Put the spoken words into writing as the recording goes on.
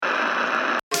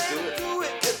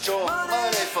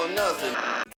for nothing.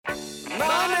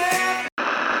 Money.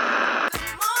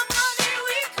 More money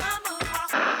we come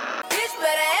across. Bitch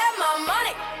better have my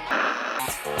money.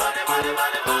 Money, money,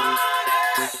 money, money.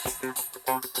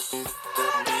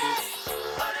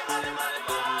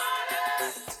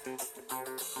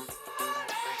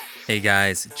 Hey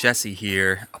guys, Jesse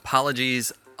here.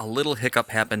 Apologies, a little hiccup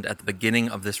happened at the beginning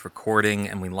of this recording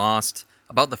and we lost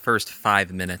about the first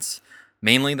 5 minutes.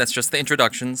 Mainly that's just the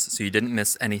introductions, so you didn't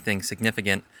miss anything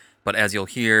significant, but as you'll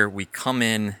hear, we come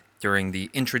in during the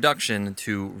introduction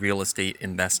to real estate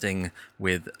investing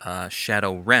with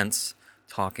Shadow Rents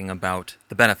talking about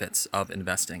the benefits of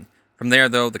investing. From there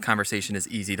though, the conversation is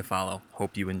easy to follow.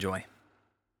 Hope you enjoy.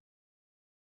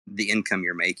 The income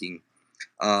you're making.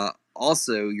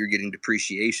 Also, you're getting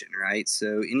depreciation, right?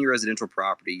 So in your residential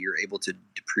property, you're able to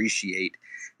depreciate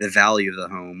the value of the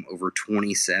home over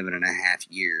 27 and a half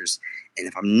years. And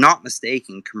if I'm not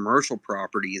mistaken, commercial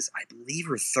properties, I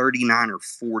believe, are 39 or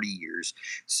 40 years.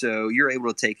 So you're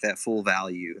able to take that full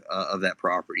value of that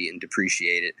property and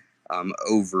depreciate it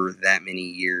over that many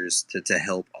years to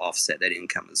help offset that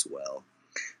income as well.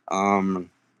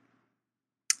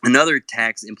 Another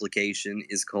tax implication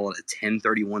is called a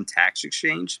 1031 tax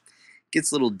exchange.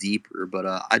 Gets a little deeper, but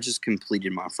I just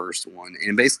completed my first one.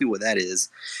 And basically what that is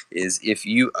if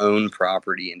you own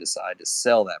property and decide to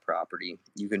sell that property,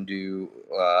 you can do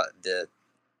I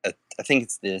think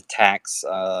it's the tax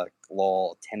law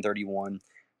 1031,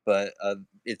 but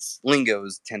it's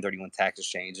lingo's 1031 tax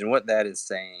exchange. And what that is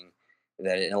saying,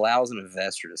 that it allows an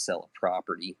investor to sell a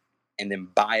property and then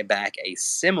buy back a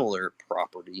similar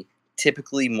property,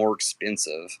 typically more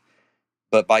expensive,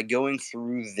 but by going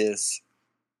through this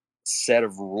set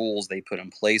of rules they put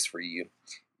in place for you,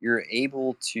 you're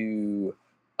able to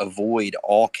avoid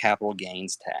all capital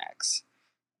gains tax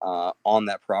on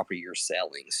that property you're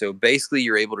selling. So basically,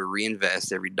 you're able to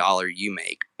reinvest every dollar you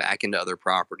make back into other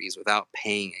properties without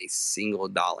paying a single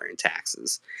dollar in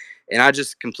taxes. And I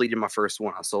just completed my first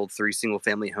one. I sold 3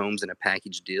 single-family homes in a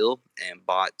package deal and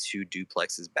bought 2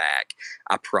 duplexes back.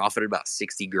 I profited about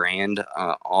 60 grand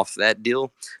off that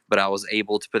deal, but I was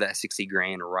able to put that 60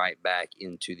 grand right back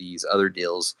into these other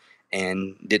deals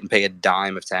and didn't pay a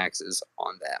dime of taxes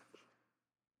on that.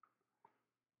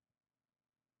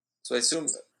 So I assume,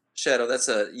 Shadow, that's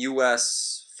a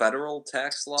U.S. federal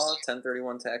tax law,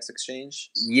 1031 tax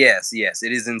exchange? Yes,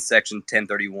 it is in section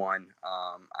 1031.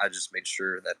 I just made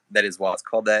sure that is why it's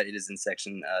called that. It is in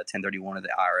section 1031 of the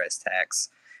IRS tax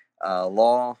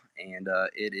law, and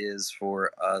it is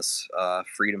for us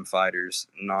freedom fighters,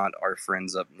 not our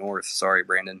friends up north. Sorry,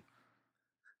 Brandon.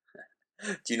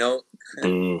 Do you know?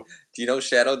 Do you know,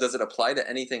 Shadow? Does it apply to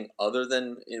anything other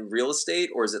than in real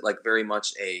estate, or is it like very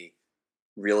much a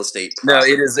real estate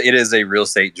property? No, it is a real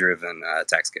estate driven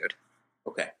tax code.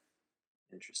 Okay,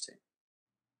 interesting.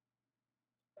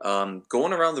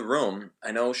 Going around the room,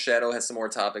 I know Shadow has some more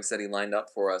topics that he lined up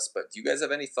for us, but do you guys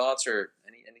have any thoughts or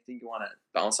anything you want to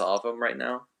bounce off of right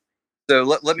now? So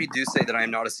let me do say that I am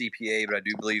not a CPA, but I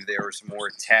do believe there are some more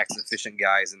tax efficient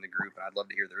guys in the group, and I'd love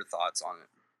to hear their thoughts on it.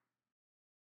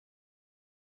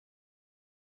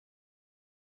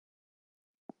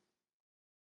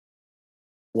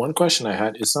 One question I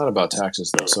had, it's not about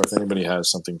taxes though, so if anybody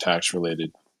has something tax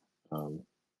related, might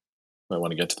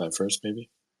want to get to that first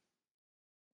maybe.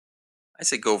 I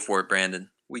say go for it,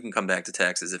 Brandon. We can come back to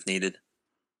taxes if needed.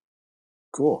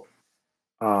 Cool.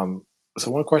 So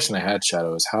one question I had,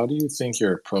 Shadow, is how do you think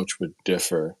your approach would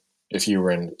differ if you were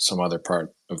in some other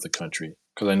part of the country?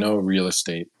 Because I know real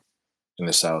estate in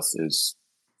the South is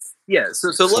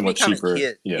so let me kind cheaper. of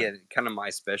get kind of my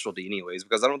specialty anyways,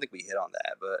 because I don't think we hit on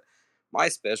that, but my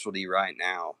specialty right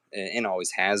now, and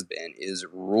always has been, is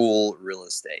rural real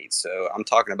estate. So I'm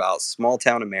talking about small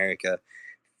town America,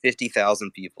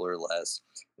 50,000 people or less.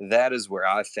 That is where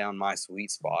I found my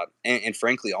sweet spot. And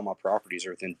frankly, all my properties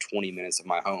are within 20 minutes of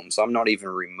my home. So I'm not even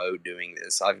remote doing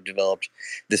this. I've developed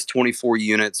this 24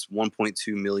 units,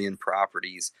 1.2 million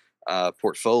properties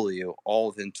portfolio all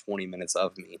within 20 minutes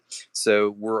of me.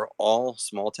 So we're all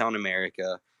small town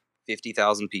America,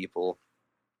 50,000 people.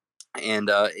 And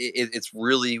it's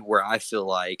really where I feel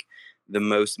like the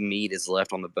most meat is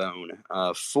left on the bone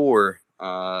for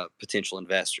potential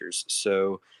investors.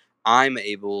 So I'm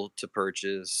able to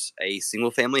purchase a single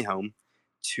family home,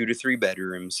 2 to 3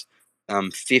 bedrooms,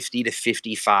 $50 to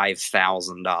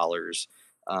 $55,000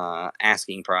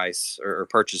 asking price or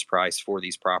purchase price for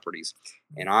these properties,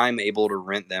 and I'm able to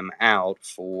rent them out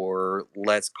for,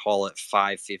 let's call it,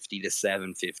 $550 to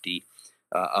 $750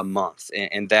 a month,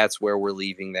 and that's where we're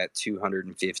leaving that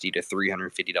 $250 to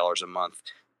 $350 a month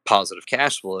positive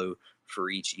cash flow for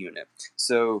each unit.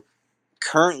 So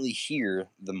Currently here,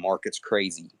 the market's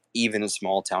crazy, even in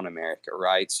small town America,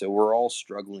 right? So we're all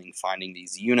struggling finding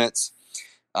these units.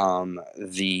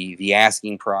 The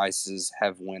asking prices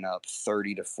have went up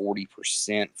 30 to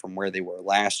 40% from where they were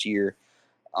last year.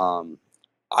 Um,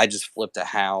 I just flipped a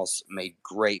house, made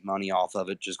great money off of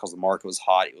it just because the market was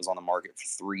hot. It was on the market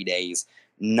for 3 days.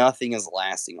 Nothing is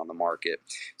lasting on the market.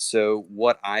 So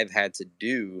what I've had to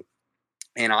do,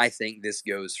 and I think this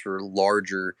goes for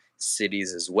larger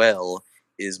cities as well,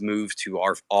 is move to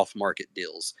our off market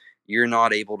deals. You're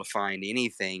not able to find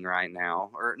anything right now,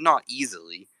 or not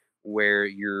easily, where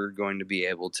you're going to be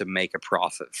able to make a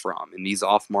profit from. And these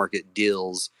off market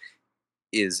deals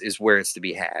is where it's to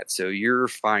be had. So you're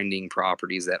finding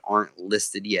properties that aren't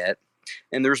listed yet,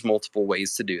 and there's multiple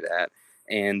ways to do that.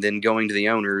 And then going to the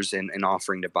owners and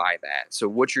offering to buy that. So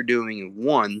what you're doing,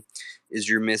 one, is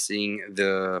you're missing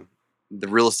the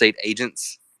real estate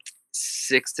agents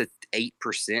 6 to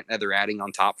 8% that they're adding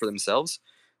on top for themselves.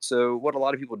 So what a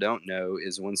lot of people don't know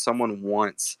is when someone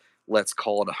wants, let's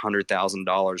call it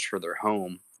 $100,000 for their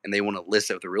home, and they want to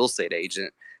list it with a real estate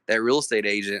agent, that real estate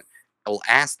agent will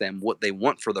ask them what they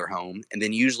want for their home and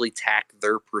then usually tack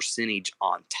their percentage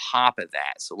on top of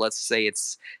that. So let's say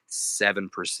it's 7%.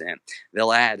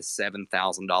 They'll add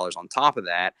 $7,000 on top of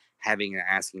that, having an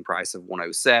asking price of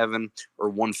 107 or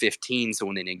 115. So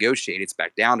when they negotiate, it's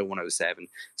back down to 107.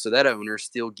 So that owner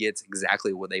still gets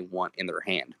exactly what they want in their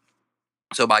hand.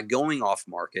 So by going off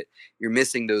market, you're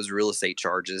missing those real estate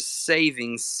charges,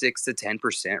 saving 6 to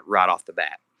 10% right off the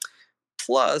bat.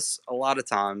 Plus, a lot of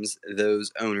times,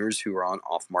 those owners who are on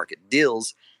off market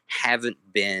deals haven't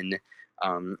been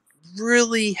um,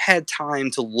 really had time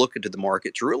to look into the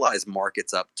market to realize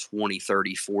market's up 20,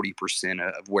 30, 40%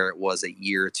 of where it was a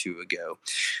year or two ago.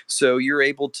 So you're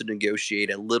able to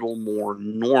negotiate a little more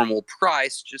normal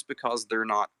price just because they're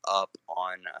not up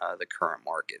on the current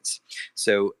markets.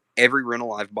 So every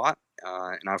rental I've bought,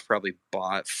 and I've probably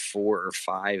bought 4 or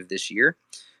 5 this year,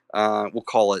 we'll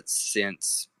call it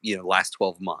since last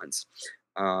 12 months,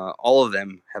 all of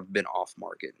them have been off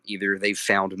market. Either they've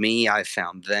found me, I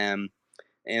found them,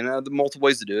 and the multiple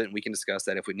ways to do it, and we can discuss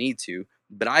that if we need to.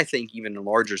 But I think even in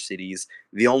larger cities,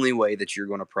 the only way that you're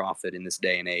going to profit in this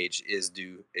day and age is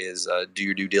do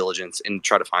your due diligence and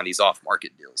try to find these off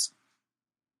market deals.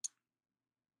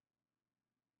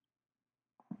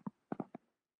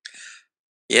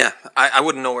 Yeah, I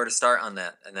wouldn't know where to start on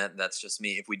that, and that's just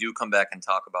me. If we do come back and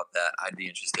talk about that, I'd be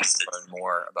interested to learn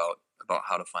more about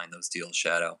how to find those deals,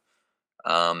 Shadow.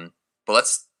 But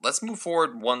let's move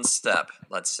forward one step.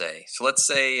 Let's say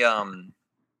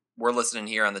we're listening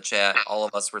here on the chat. All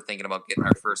of us were thinking about getting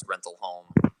our first rental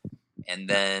home, and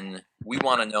then we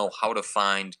want to know how to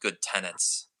find good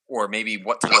tenants, or maybe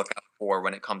what to look out for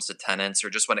when it comes to tenants, or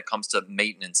just when it comes to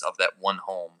maintenance of that one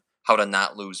home, how to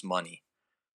not lose money.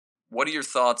 What are your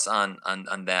thoughts on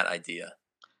that idea?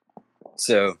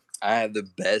 So I have the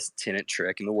best tenant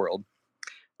trick in the world,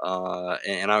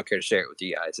 and I don't care to share it with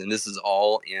you guys. And this is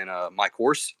all in my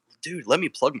course. Dude, let me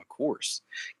plug my course.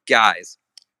 Guys,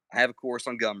 I have a course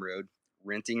on Gumroad,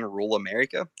 Renting Rural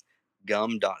America,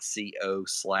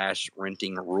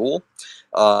 gum.co/renting rule.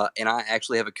 And I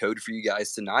actually have a code for you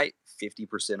guys tonight,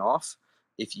 50% off.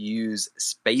 If you use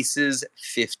spaces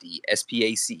 50,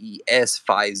 SPACES 50 as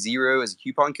a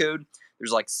coupon code,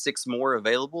 there's like 6 more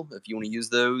available. If you want to use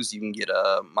those, you can get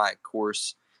my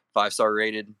course 5-star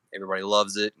rated. Everybody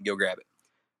loves it. Go grab it.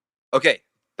 Okay,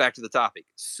 back to the topic.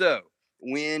 So,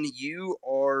 when you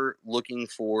are looking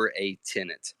for a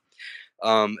tenant,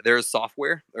 there's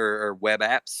software or web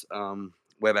apps,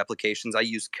 web applications. I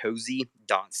use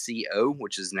cozy.co,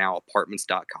 which is now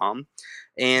apartments.com,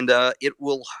 and it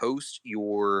will host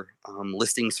your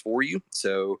listings for you.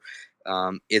 So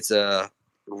it's a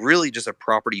really just a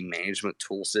property management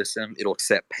tool system. It'll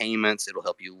accept payments. It'll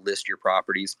help you list your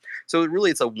properties. So really,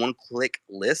 it's a one-click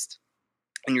list,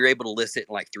 and you're able to list it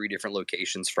in like 3 different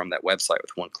locations from that website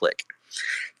with one click.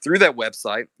 Through that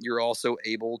website, you're also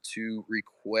able to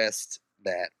request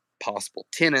that possible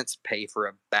tenants pay for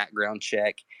a background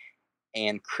check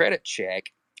and credit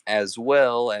check, as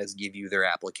well as give you their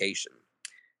application.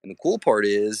 And the cool part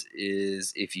is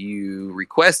if you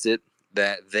request it,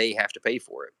 that they have to pay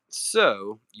for it.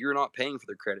 So you're not paying for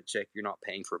the credit check, you're not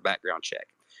paying for a background check.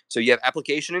 So you have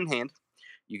application in hand.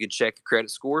 You can check credit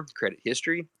score, credit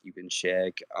history. You can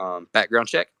check background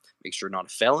check, make sure you're not a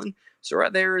felon. So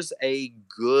right there is a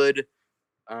good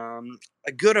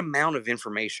amount of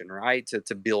information, right,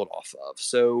 to build off of.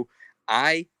 So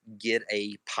I get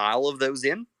a pile of those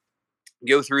in,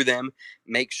 go through them,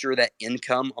 make sure that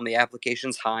income on the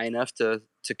application is high enough to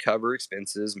cover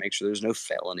expenses, make sure there's no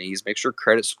felonies, make sure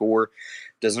credit score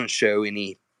doesn't show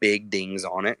any big dings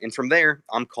on it. And from there,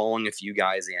 I'm calling a few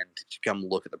guys in to come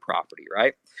look at the property,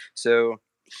 right? So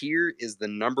here is the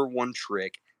number one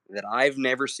trick that I've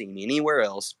never seen anywhere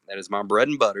else. That is my bread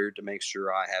and butter to make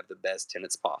sure I have the best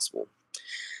tenants possible.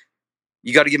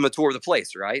 You got to give them a tour of the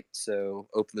place, right? So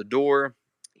open the door.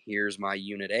 Here's my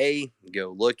unit A.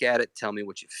 Go look at it. Tell me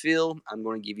what you feel. I'm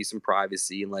going to give you some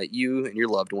privacy and let you and your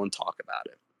loved one talk about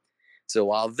it. So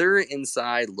while they're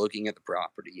inside looking at the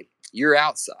property, you're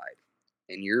outside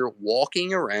and you're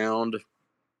walking around,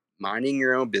 minding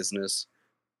your own business,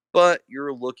 but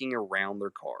you're looking around their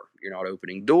car. You're not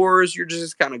opening doors, you're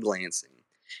just kind of glancing.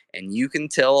 And you can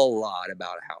tell a lot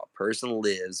about how a person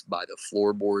lives by the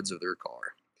floorboards of their car.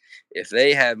 If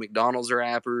they have McDonald's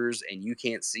wrappers and you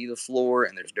can't see the floor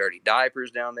and there's dirty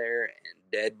diapers down there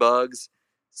and dead bugs,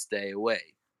 stay away.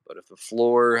 But if the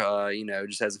floor,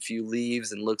 just has a few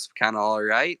leaves and looks kind of all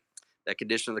right, that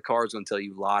condition of the car is going to tell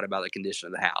you a lot about the condition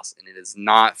of the house, and it has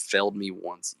not failed me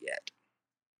once yet.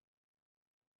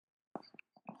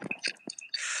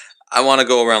 I want to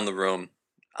go around the room.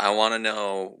 I want to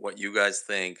know what you guys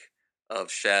think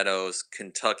of Shadow's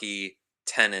Kentucky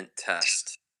tenant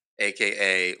test,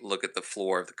 aka look at the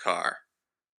floor of the car.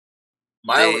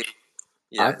 Dave,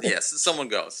 I think, yes. Someone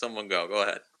go. Go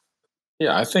ahead.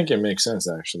 yeah, I think it makes sense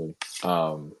actually.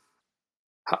 Um,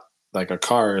 like a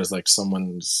car is like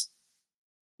someone's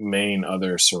main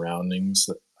other surroundings,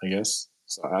 I guess.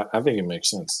 So I think it makes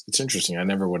sense. It's interesting. I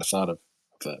never would have thought of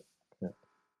that. Yeah.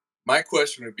 My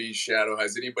question would be, Shadow,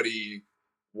 has anybody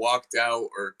walked out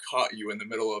or caught you in the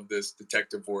middle of this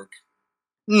detective work?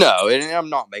 No, and I'm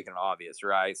not making it obvious,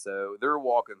 right? So they're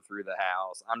walking through the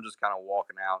house. I'm just kind of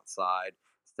walking outside,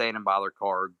 standing by their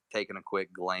car, taking a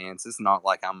quick glance. It's not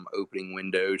like I'm opening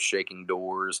windows, shaking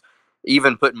doors,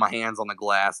 even putting my hands on the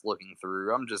glass looking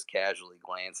through. I'm just casually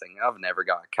glancing. I've never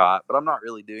got caught, but I'm not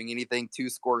really doing anything too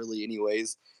squirrely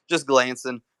anyways. Just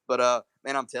glancing. But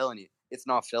man, I'm telling you, it's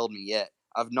not failed me yet.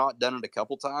 I've not done it a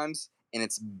couple times and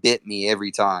it's bit me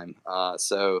every time.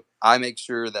 So I make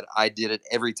sure that I did it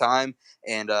every time,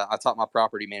 and I taught my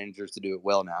property managers to do it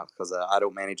well now because I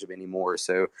don't manage them anymore.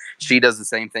 So she does the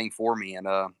same thing for me, and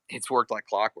it's worked like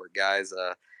clockwork, guys.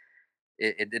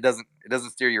 It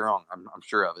doesn't steer you wrong. I'm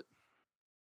sure of it.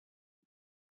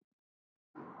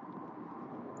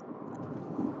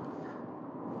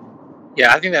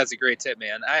 Yeah, I think that's a great tip,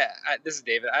 man. This is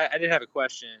David. I did have a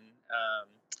question.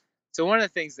 So one of the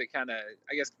things that kind of,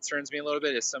 I guess, concerns me a little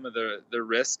bit is some of the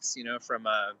risks, from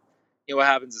what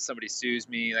happens if somebody sues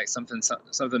me, like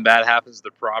something bad happens to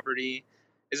the property.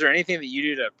 Is there anything that you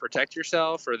do to protect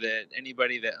yourself, or that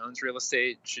anybody that owns real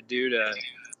estate should do to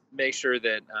make sure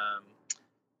that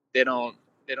they don't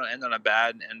they don't end on the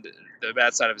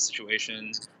bad side of a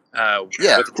situation Yeah,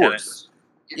 with of a tenant? course.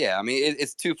 Yeah, I mean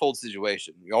it's twofold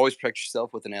situation. You always protect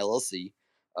yourself with an LLC.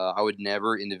 I would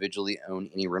never individually own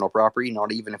any rental property,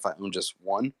 not even if I own just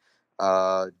one.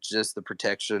 Just the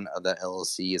protection of that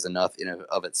LLC is enough in and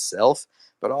of itself,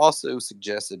 but I also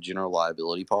suggest a general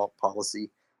liability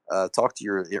policy. Talk to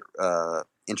your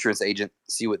insurance agent,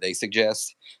 see what they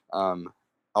suggest. I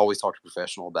always talk to a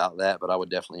professional about that, but I would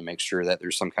definitely make sure that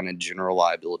there's some kind of general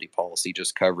liability policy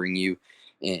just covering you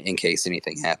in case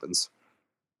anything happens.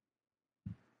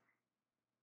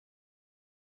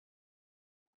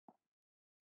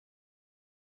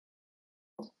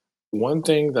 One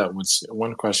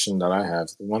question that I have,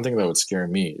 one thing that would scare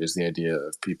me is the idea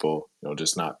of people,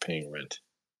 just not paying rent.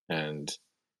 And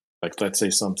like, let's say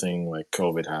something like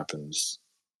COVID happens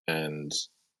and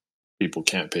people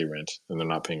can't pay rent and they're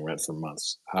not paying rent for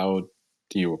months. How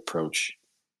do you approach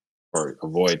or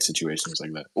avoid situations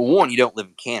like that? Well, one, you don't live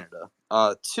in Canada.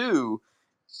 Two,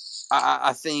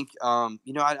 I think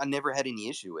I never had any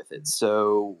issue with it.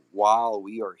 So while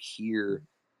we are here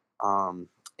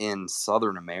in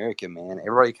Southern America, man,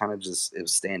 everybody kind of just it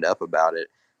was stand up about it.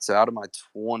 So out of my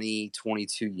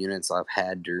 22 units I've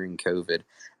had during COVID,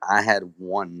 I had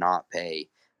one not pay.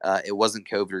 It wasn't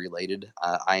COVID related.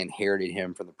 I inherited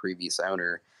him from the previous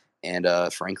owner, and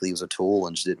frankly, he was a tool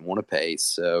and just didn't want to pay.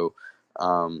 So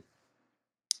um,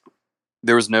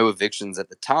 there was no evictions at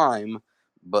the time,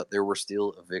 but there were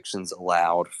still evictions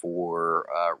allowed for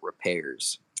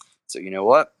repairs. So you know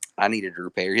what? I needed to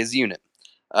repair his unit.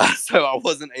 So I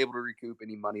wasn't able to recoup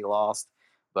any money lost,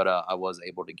 but I was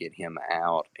able to get him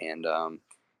out, and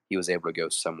he was able to go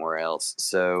somewhere else.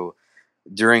 So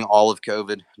during all of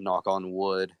COVID, knock on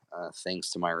wood,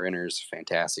 thanks to my renters,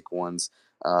 fantastic ones.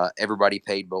 Everybody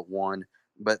paid but one.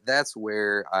 But that's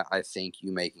where I think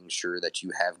you making sure that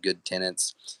you have good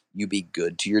tenants, you be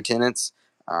good to your tenants.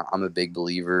 I'm a big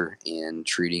believer in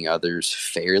treating others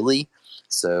fairly.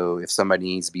 So if somebody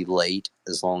needs to be late,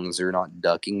 as long as they're not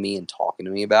ducking me and talking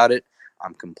to me about it,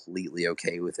 I'm completely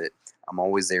okay with it. I'm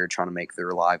always there trying to make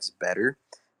their lives better.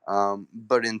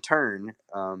 But in turn,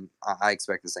 I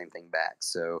expect the same thing back.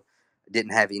 So I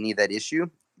didn't have any of that issue,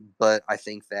 but I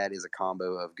think that is a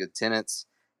combo of good tenants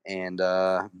and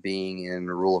being in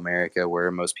rural America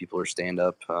where most people are stand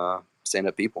up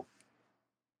people.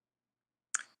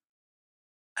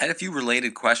 I had a few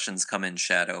related questions come in,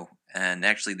 Shadow, and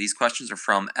actually, these questions are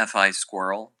from FI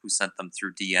Squirrel, who sent them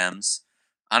through DMs.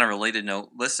 On a related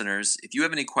note, listeners, if you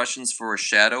have any questions for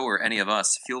Shadow or any of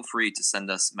us, feel free to send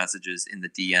us messages in the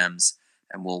DMs,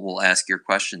 and we'll ask your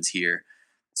questions here.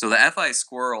 So the FI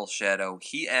Squirrel Shadow,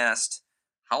 he asked,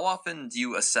 "How often do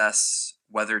you assess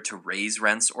whether to raise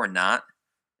rents or not?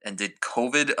 And did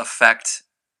COVID affect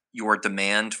your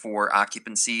demand for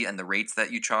occupancy and the rates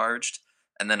that you charged?"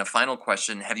 And then a final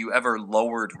question: have you ever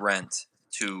lowered rent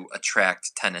to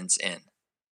attract tenants in?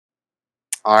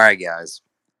 All right, guys.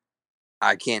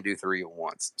 I can't do three at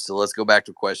once. So let's go back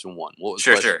to question one. What was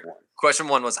Sure, question sure. one? Question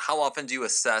one was, how often do you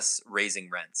assess raising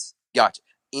rents? Gotcha.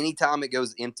 Anytime it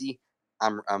goes empty,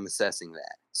 I'm assessing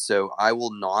that. So I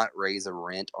will not raise a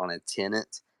rent on a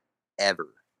tenant ever.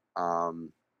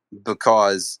 Um,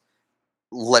 because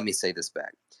let me say this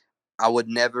back. I would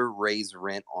never raise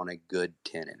rent on a good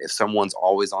tenant. If someone's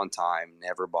always on time,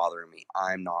 never bothering me,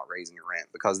 I'm not raising rent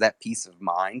because that peace of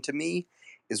mind to me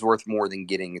is worth more than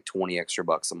getting 20 extra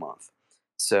bucks a month.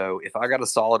 So if I got a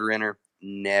solid renter,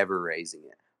 never raising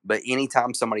it. But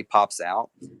anytime somebody pops out,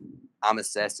 I'm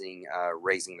assessing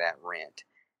raising that rent.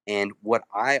 And what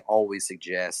I always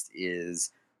suggest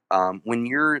is when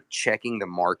you're checking the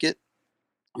market,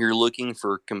 you're looking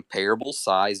for comparable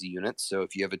size units. So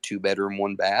if you have a 2 bedroom,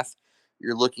 1 bath,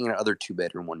 you're looking at other 2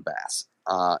 bedroom, 1 baths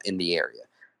in the area.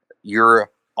 Your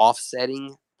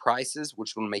offsetting prices,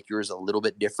 which will make yours a little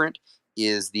bit different,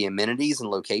 is the amenities and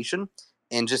location.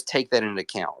 And just take that into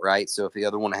account, right? So if the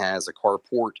other one has a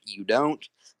carport, you don't.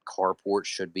 Carport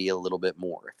should be a little bit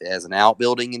more. If it has an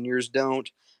outbuilding and yours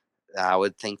don't, I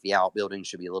would think the outbuilding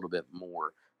should be a little bit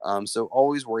more. So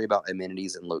always worry about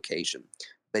amenities and location.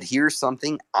 But here's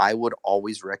something I would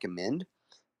always recommend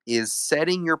is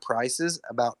setting your prices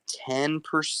about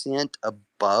 10%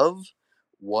 above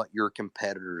what your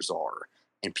competitors are.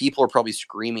 And people are probably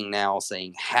screaming now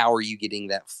saying, "How are you getting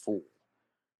that full?"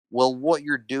 Well, what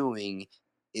you're doing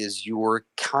is you're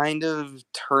kind of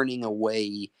turning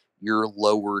away your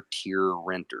lower tier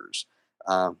renters.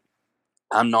 Um,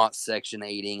 I'm not Section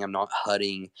 8ing, I'm not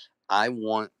HUDing. I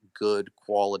want good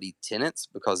quality tenants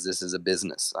because this is a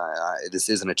business. This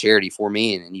isn't a charity for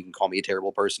me, and you can call me a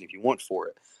terrible person if you want for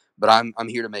it. But I'm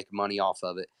here to make money off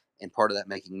of it. And part of that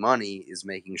making money is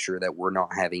making sure that we're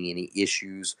not having any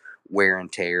issues, wear and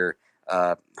tear,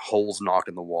 holes knocked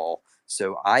in the wall.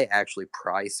 So I actually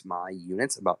price my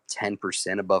units about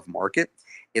 10% above market.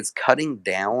 It's cutting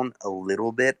down a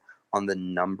little bit on the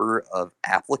number of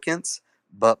applicants,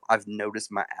 but I've noticed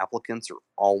my applicants are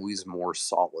always more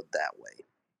solid that way.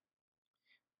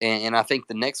 And I think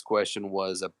the next question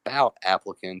was about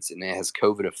applicants and has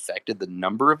COVID affected the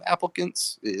number of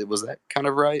applicants? Was that kind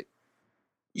of right?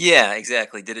 Yeah,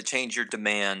 exactly. Did it change your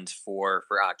demand for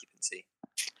occupancy?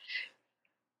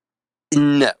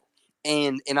 No.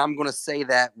 And I'm going to say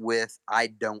that with I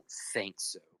don't think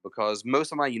so because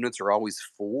most of my units are always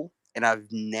full and I've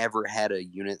never had a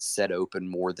unit set open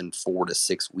more than 4 to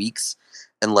 6 weeks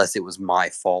unless it was my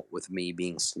fault with me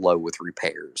being slow with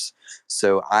repairs.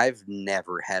 So I've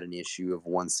never had an issue of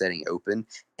one setting open,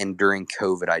 and during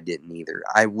COVID I didn't either.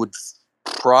 I would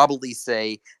probably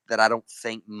say that I don't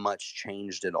think much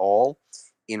changed at all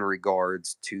in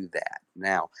regards to that.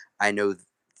 Now, I know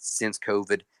since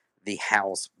COVID the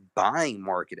house buying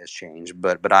market has changed,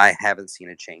 but I haven't seen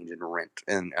a change in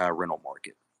rental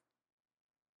market.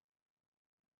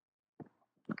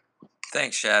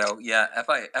 Thanks, Shadow. Yeah,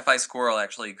 FI Squirrel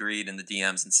actually agreed in the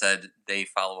DMs and said they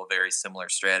follow a very similar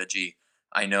strategy.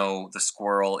 I know the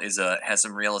Squirrel has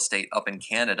some real estate up in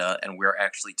Canada, and we're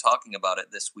actually talking about it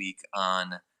this week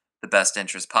on the Best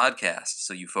Interest podcast.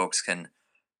 So you folks can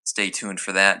stay tuned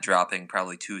for that, dropping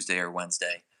probably Tuesday or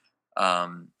Wednesday.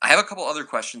 I have a couple other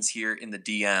questions here in the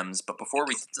DMs, but before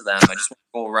we get to them, I just want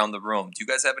to go around the room. Do you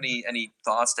guys have any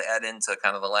thoughts to add into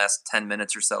kind of the last 10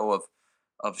 minutes or so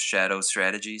of Shadow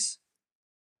strategies?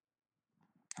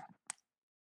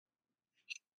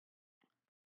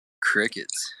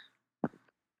 Crickets.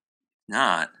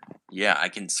 Not. Yeah, I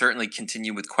can certainly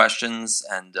continue with questions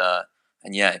and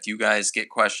yeah, if you guys get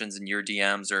questions in your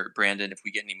DMs or Brandon, if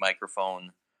we get any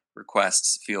microphone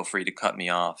requests, feel free to cut me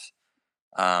off.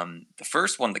 The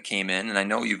first one that came in, and I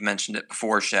know you've mentioned it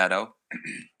before, Shadow.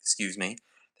 Excuse me.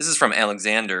 This is from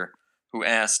Alexander, who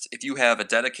asked if you have a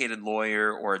dedicated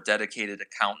lawyer or a dedicated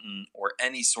accountant or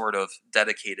any sort of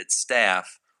dedicated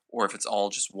staff, or if it's all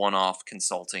just one off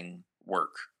consulting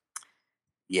work.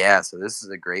 Yeah, so this is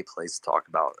a great place to talk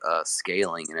about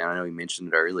scaling, and I know you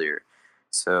mentioned it earlier.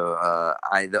 So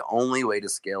I the only way to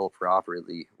scale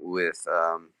properly with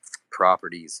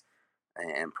properties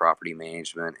and property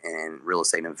management and real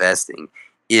estate investing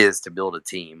is to build a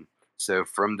team. So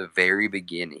from the very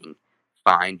beginning,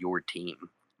 find your team.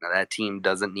 Now that team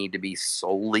doesn't need to be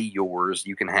solely yours.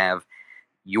 You can have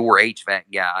your HVAC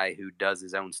guy who does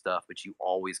his own stuff, but you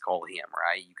always call him,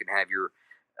 right? You can have your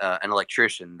an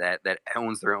electrician that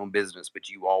owns their own business, but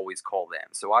you always call them.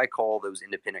 So I call those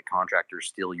independent contractors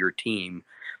still your team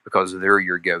because they're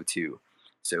your go-to.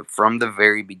 So from the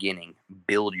very beginning,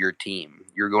 build your team.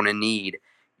 You're going to need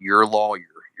your lawyer.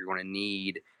 You're going to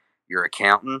need your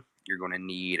accountant. You're going to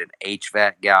need an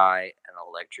HVAC guy, an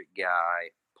electric guy,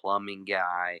 plumbing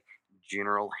guy,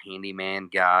 general handyman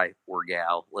guy or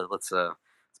gal. Let's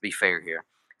be fair here.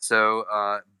 So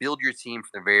build your team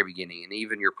from the very beginning, and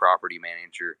even your property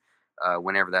manager,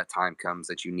 whenever that time comes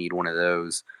that you need one of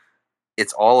those.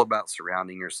 It's all about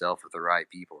surrounding yourself with the right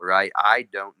people, right? I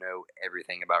don't know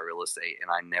everything about real estate,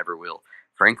 and I never will.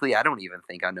 Frankly, I don't even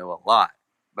think I know a lot,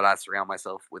 but I surround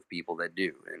myself with people that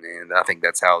do, and I think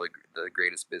that's how the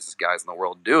greatest business guys in the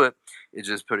world do it. Is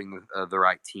just putting the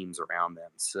right teams around them.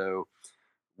 So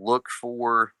look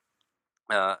for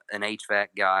an HVAC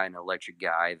guy, an electric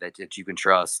guy that you can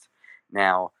trust.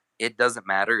 Now, it doesn't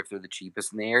matter if they're the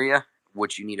cheapest in the area.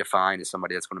 What you need to find is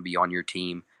somebody that's going to be on your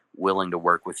team, willing to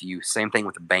work with you. Same thing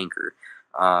with a banker.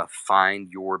 Find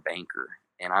your banker.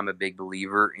 And I'm a big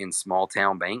believer in small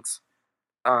town banks.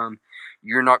 Um,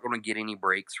 you're not going to get any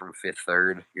breaks from Fifth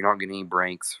Third. You're not getting any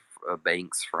breaks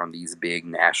banks from these big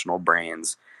national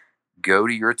brands. Go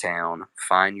to your town,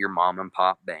 find your mom and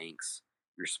pop banks,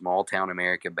 your small town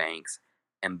America banks,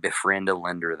 and befriend a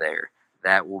lender there.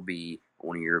 That will be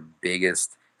one of your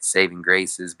biggest saving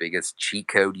graces, biggest cheat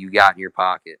code you got in your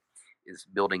pocket is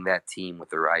building that team with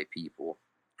the right people.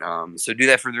 So do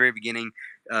that from the very beginning.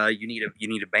 You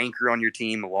need a banker on your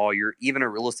team, a lawyer, even a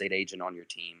real estate agent on your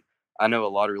team. I know a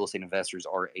lot of real estate investors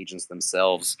are agents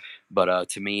themselves, but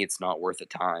to me, it's not worth the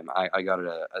time. I got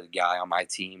a guy on my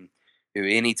team who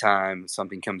anytime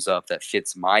something comes up that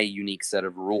fits my unique set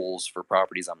of rules for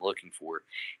properties I'm looking for,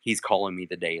 he's calling me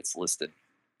the day it's listed.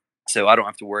 So I don't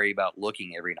have to worry about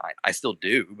looking every night. I still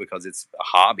do because it's a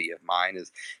hobby of mine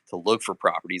is to look for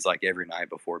properties like every night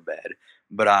before bed.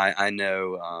 But I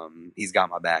know he's got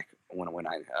my back when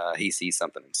he sees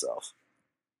something himself.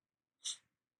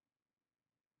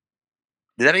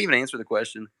 Did that even answer the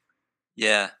question?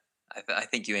 Yeah, I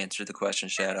think you answered the question,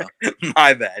 Shadow.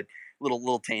 My bad.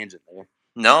 Little tangent there.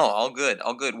 No, all good,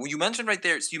 all good. Well, you mentioned right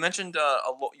there. So you mentioned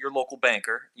your local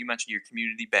banker. You mentioned your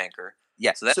community banker.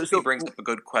 Yeah. So that actually brings up a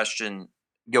good question.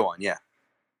 Go on. Yeah.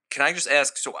 Can I just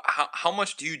ask? So how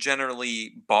much do you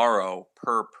generally borrow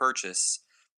per purchase?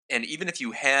 And even if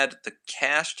you had the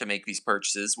cash to make these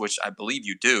purchases, which I believe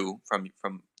you do from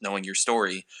knowing your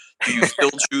story, do you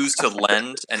still choose to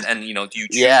lend? And do you choose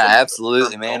Yeah, a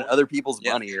absolutely, term man. loan? Other people's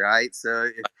Yeah. money, right? So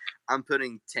if I'm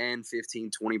putting 10,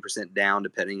 15, 20% down,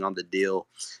 depending on the deal,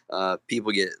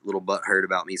 people get a little butt hurt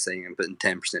about me saying I'm putting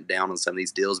 10% down on some of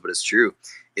these deals, but it's true.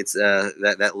 It's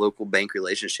that local bank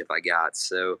relationship I got.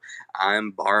 So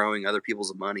I'm borrowing other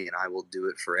people's money and I will do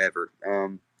it forever.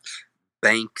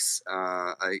 Banks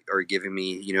are giving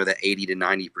me, that 80 to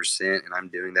 90%, and I'm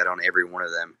doing that on every one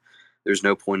of them. There's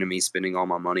no point in me spending all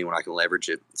my money when I can leverage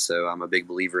it. So I'm a big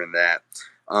believer in that.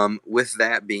 With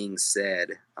that being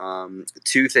said,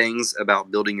 two things about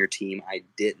building your team I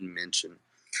didn't mention.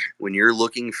 When you're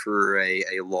looking for a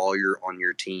lawyer on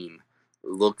your team,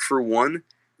 look for one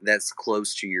that's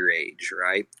close to your age,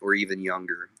 right? Or even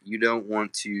younger. You don't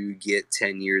want to get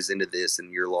 10 years into this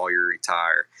and your lawyer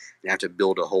retire and have to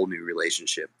build a whole new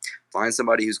relationship. Find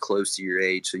somebody who's close to your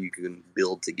age so you can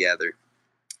build together.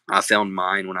 I found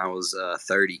mine when I was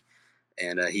 30,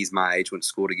 and he's my age, went to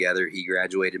school together. He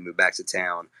graduated, moved back to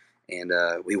town, and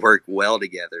we work well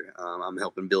together. I'm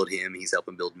helping build him, he's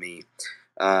helping build me.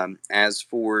 As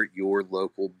for your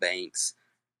local banks,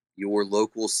 your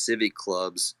local civic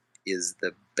clubs is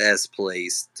the best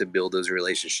place to build those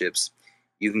relationships.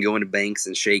 You can go into banks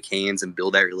and shake hands and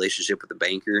build that relationship with the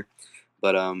banker,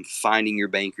 but finding your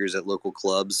bankers at local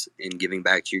clubs and giving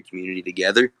back to your community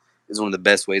together is one of the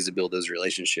best ways to build those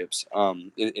relationships.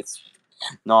 It's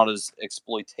not as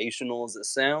exploitational as it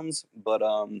sounds, but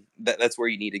that's where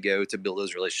you need to go to build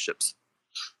those relationships.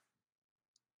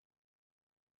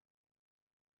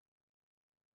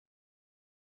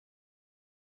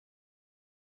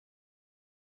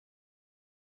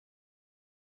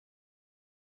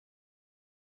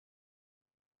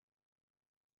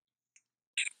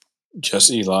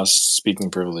 Jesse lost speaking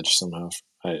privilege somehow.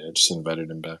 I just invited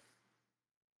him back.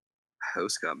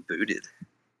 Host got booted.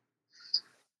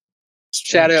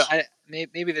 Shadow, Strange.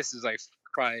 maybe this is like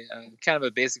probably kind of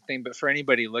a basic thing, but for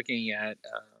anybody looking at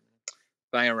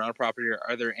buying a rental property,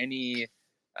 are there any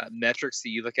metrics that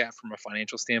you look at from a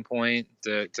financial standpoint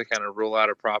to kind of rule out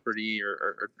a property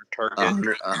or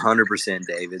target? 100%,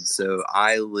 David. So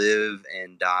I live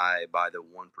and die by the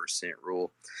 1%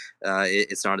 rule.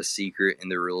 It's not a secret in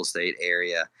the real estate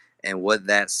area. And what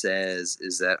that says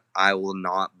is that I will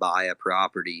not buy a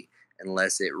property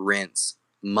unless it rents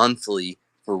monthly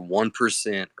for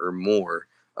 1% or more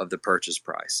of the purchase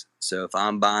price. So if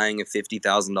I'm buying a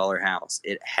 $50,000 house,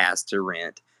 it has to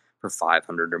rent for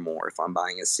 500 or more. If I'm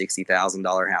buying a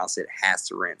 $60,000 house, it has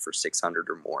to rent for 600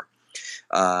 or more.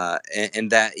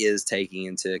 And that is taking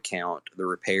into account the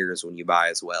repairs when you buy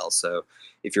as well. So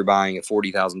if you're buying a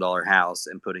 $40,000 house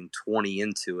and putting 20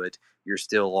 into it, you're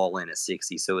still all in at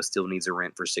 60. So it still needs a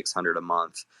rent for 600 a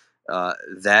month.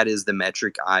 That is the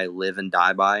metric I live and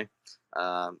die by.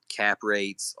 Cap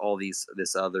rates, all these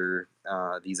other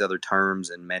terms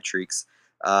and metrics,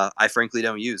 I frankly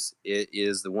don't use. It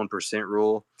is the 1%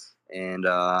 rule, and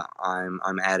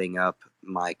I'm adding up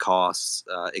my costs,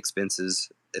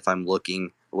 expenses, if I'm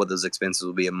looking what those expenses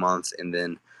will be a month, and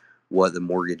then what the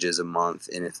mortgage is a month.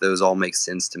 And if those all make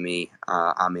sense to me,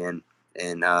 I'm in.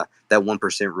 And that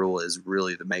 1% rule is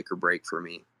really the make or break for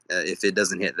me. If it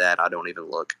doesn't hit that, I don't even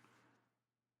look.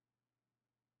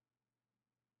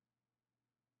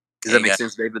 Does that make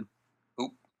sense, David?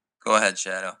 Oop. Go ahead,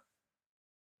 Shadow.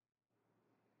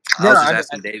 I was just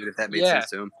asking David if that made yeah. sense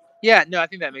to him. Yeah, no, I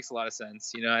think that makes a lot of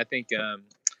sense. I think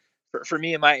for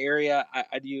me in my area,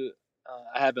 I do.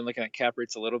 I have been looking at cap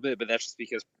rates a little bit, but that's just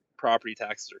because property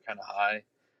taxes are kind of high.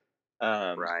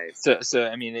 Right. So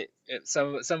I mean,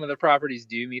 some of the properties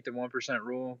do meet the 1%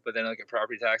 rule, but then I look at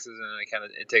property taxes,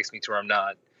 and it takes me to where I'm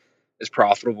not as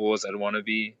profitable as I'd want to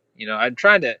be. I'm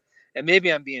trying to, and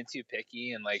maybe I'm being too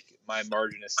picky and like my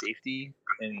margin of safety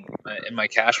and my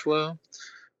cash flow,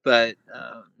 but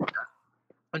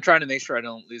I'm trying to make sure I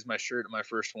don't lose my shirt at my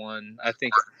first one. I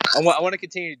think I want to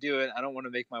continue to do it. I don't want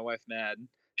to make my wife mad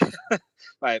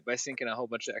by sinking a whole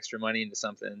bunch of extra money into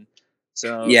something.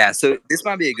 So Yeah, so this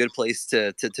might be a good place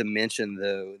to mention,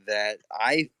 though, that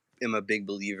I am a big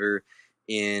believer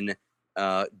in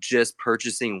just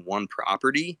purchasing one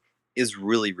property is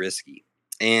really risky.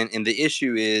 And the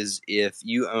issue is, if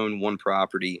you own one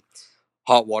property,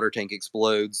 hot water tank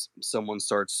explodes, someone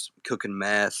starts cooking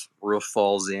meth, roof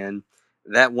falls in,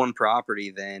 that one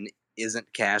property then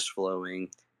isn't cash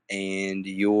flowing, and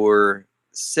you're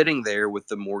sitting there with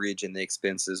the mortgage and the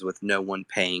expenses with no one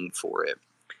paying for it.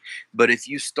 But if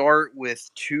you start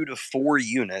with 2 to 4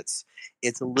 units,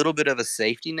 it's a little bit of a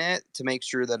safety net to make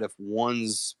sure that if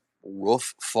one's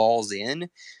roof falls in,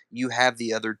 you have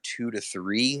the other 2 to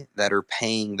 3 that are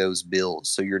paying those bills.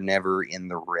 So you're never in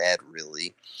the red,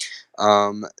 really.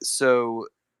 So,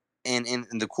 and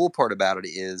the cool part about it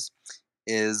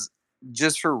is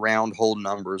just for round whole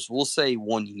numbers, we'll say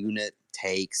one unit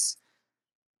takes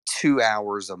 2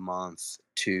 hours a month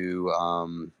to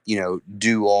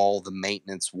do all the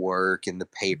maintenance work and the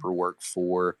paperwork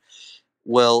for.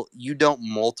 Well, you don't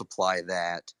multiply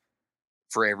that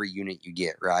for every unit you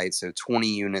get, right? So 20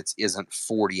 units isn't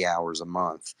 40 hours a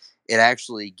month. It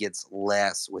actually gets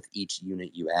less with each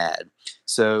unit you add.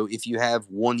 So if you have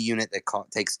one unit that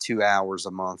takes 2 hours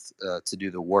a month to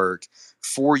do the work,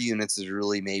 4 units is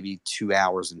really maybe 2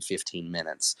 hours and 15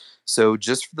 minutes. So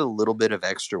just for the little bit of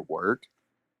extra work,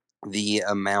 the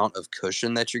amount of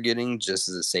cushion that you're getting just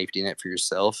as a safety net for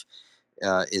yourself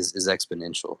is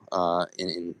exponential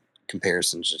in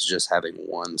comparison to just having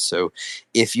one. So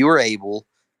if you're able,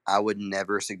 I would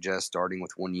never suggest starting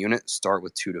with one unit. Start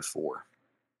with 2 to 4.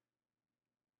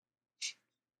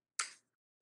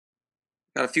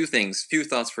 Got a few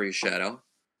thoughts for you, Shadow.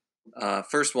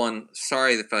 First one,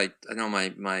 sorry if I know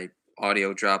my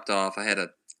audio dropped off. I had a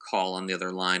call on the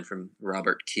other line from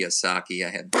Robert Kiyosaki. I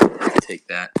had to take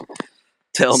that.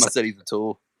 Tell him I said he's a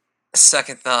tool.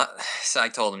 Second thought, I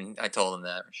told him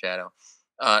that, Shadow.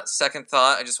 Second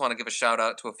thought, I just want to give a shout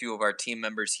out to a few of our team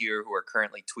members here who are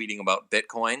currently tweeting about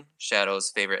Bitcoin, Shadow's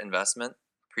favorite investment.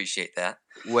 Appreciate that.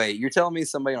 Wait, you're telling me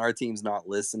somebody on our team's not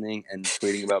listening and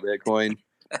tweeting about Bitcoin?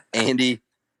 Andy?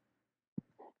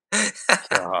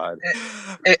 God.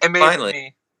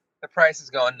 amazingly, the price is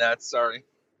going nuts. Sorry.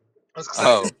 I was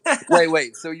excited.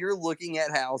 Wait. So you're looking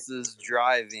at houses,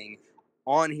 driving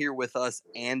on here with us,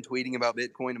 and tweeting about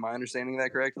Bitcoin. Am I understanding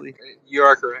that correctly? You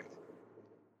are correct.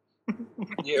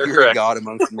 You're a god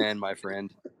amongst men, my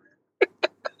friend.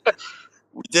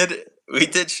 We did We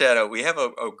did, Shadow. We have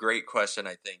a great question,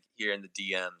 I think, here in the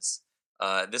DMs.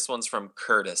 This one's from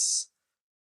Curtis.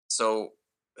 So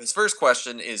his first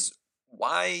question is,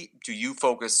 why do you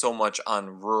focus so much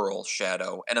on rural,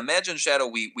 Shadow? And imagine, Shadow,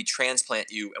 we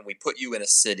transplant you and we put you in a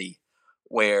city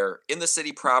where in the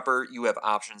city proper you have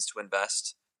options to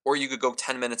invest, or you could go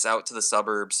 10 minutes out to the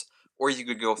suburbs, or you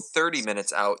could go 30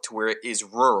 minutes out to where it is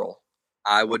rural.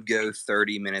 I What? would go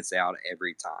 30 minutes out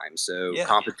every time. So Yeah.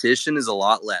 competition is a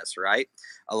lot less, right?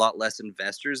 A lot less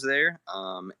investors there.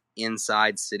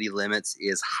 Inside city limits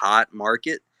is hot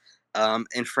market.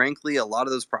 And frankly, a lot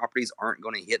of those properties aren't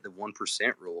going to hit the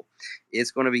 1% rule.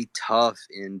 It's going to be tough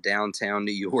in downtown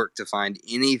New York to find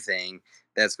anything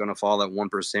that's going to follow that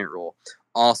 1% rule.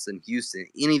 Austin, Houston,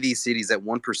 any of these cities, that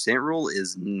 1% rule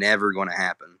is never going to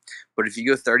happen. But if you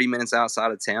go 30 minutes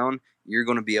outside of town, you're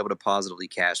going to be able to positively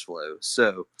cash flow.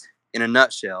 So, in a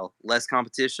nutshell, less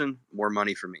competition, more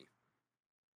money for me.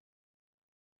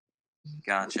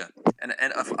 Gotcha. And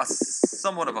a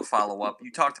somewhat of a follow up.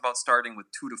 You talked about starting with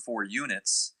 2 to 4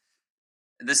 units.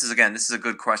 This is a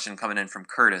good question coming in from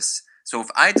Curtis. So if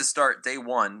I had to start day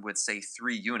one with say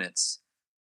 3 units,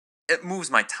 it moves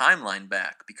my timeline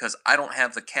back because I don't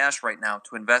have the cash right now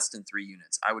to invest in 3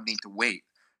 units. I would need to wait.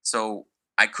 So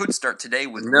I could start today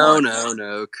with No, one. no,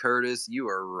 no. Curtis, you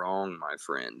are wrong, my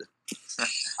friend.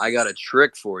 I got a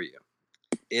trick for you.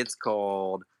 It's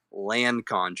called land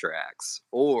contracts,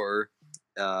 or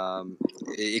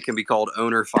it can be called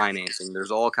owner financing.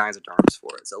 There's all kinds of terms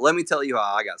for it. So let me tell you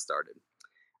how I got started.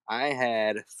 I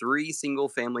had 3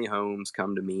 single-family homes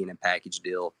come to me in a package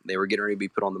deal. They were getting ready to be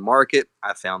put on the market.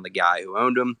 I found the guy who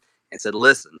owned them and said,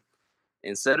 "Listen,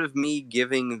 instead of me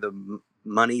giving the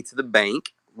money to the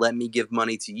bank, let me give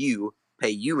money to you, pay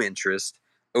you interest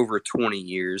over 20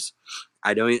 years.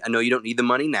 I know you don't need the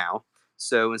money now.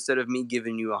 So instead of me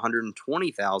giving you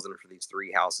 120,000 for these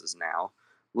 3 houses now,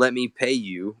 let me pay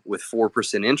you with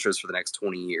 4% interest for the next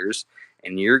 20 years,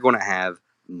 and you're going to have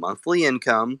monthly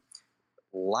income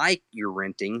like you're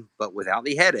renting but without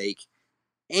the headache,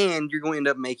 and you're going to end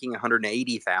up making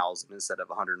 180,000 instead of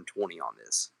 120 on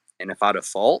this. And if I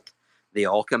default, they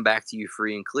all come back to you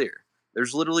free and clear.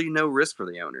 There's literally no risk for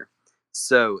the owner.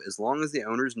 So as long as the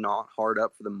owner's not hard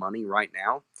up for the money right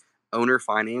now, owner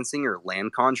financing or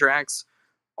land contracts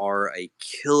are a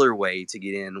killer way to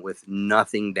get in with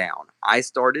nothing down. I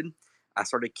started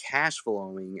cash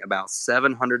flowing about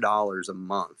 $700 a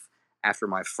month after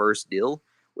my first deal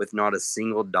with not a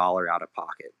single dollar out of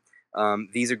pocket.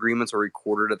 These agreements are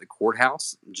recorded at the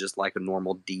courthouse, just like a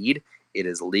normal deed. It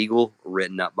is legal,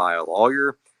 written up by a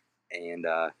lawyer, and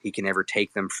he can never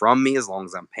take them from me as long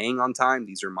as I'm paying on time.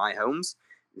 These are my homes.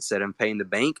 Instead of paying the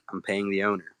bank, I'm paying the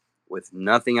owner with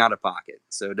nothing out of pocket.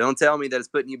 So don't tell me that it's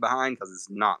putting you behind, because it's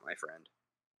not, my friend.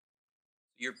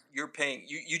 You're paying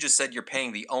you just said you're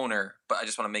paying the owner, but I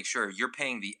just want to make sure you're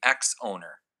paying the ex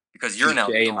owner because you're now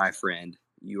the Touche, owner. my friend.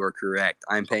 You are correct.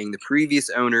 I'm paying the previous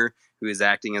owner who is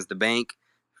acting as the bank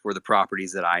for the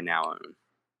properties that I now own.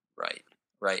 Right.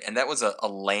 Right. And that was a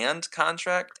land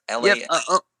contract? Yep,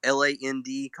 LA. LAND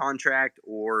contract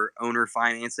or owner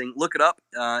financing. Look it up.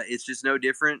 It's just no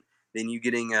different than you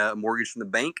getting a mortgage from the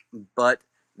bank, but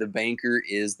the banker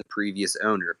is the previous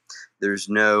owner. There's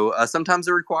no. Sometimes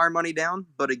they require money down,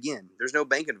 but again, there's no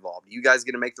bank involved. You guys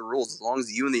get to make the rules as long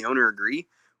as you and the owner agree.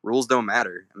 Rules don't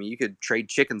matter. I mean, you could trade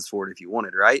chickens for it if you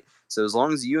wanted, right? So as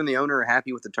long as you and the owner are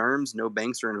happy with the terms, no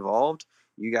banks are involved.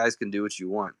 You guys can do what you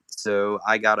want. So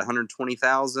I got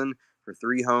 120,000 for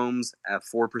 3 homes at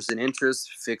 4%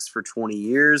 interest, fixed for 20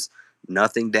 years,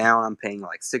 nothing down. I'm paying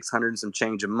like 600 and some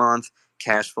change a month,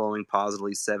 cash flowing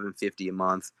positively 750 a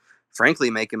month.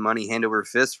 Frankly, making money hand over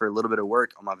fist for a little bit of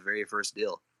work on my very first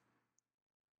deal.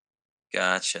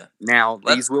 Gotcha. Now, these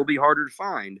Let's will be harder to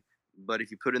find, but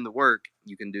if you put in the work,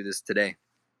 you can do this today.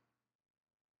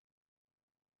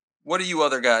 What do you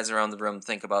other guys around the room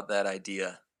think about that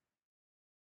idea?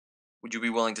 Would you be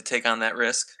willing to take on that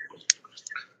risk?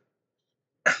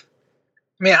 I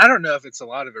mean, I don't know if it's a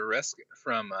lot of a risk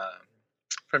from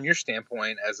your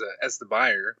standpoint as the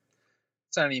buyer.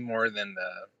 It's not any more than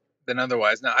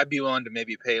otherwise. Now, I'd be willing to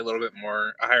maybe pay a little bit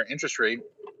more, a higher interest rate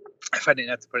if I didn't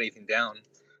have to put anything down.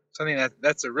 So I think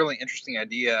that's a really interesting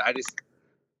idea. I just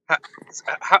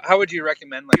how, how would you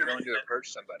recommend like going to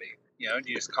approach somebody? You know, do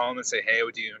you just call them and say, hey,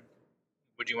 would you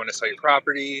want to sell your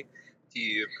property? Do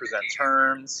you present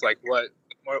terms? Like what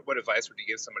advice would you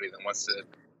give somebody that wants to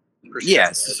pursue that?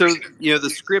 Yes. So, the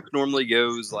script normally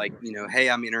goes like, hey,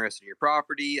 I'm interested in your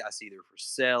property. I see they're for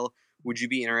sale. Would you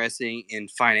be interested in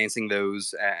financing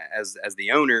those as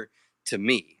the owner to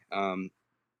me?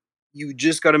 You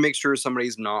just got to make sure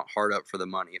somebody's not hard up for the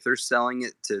money. If they're selling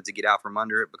it to get out from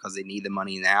under it because they need the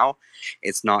money now,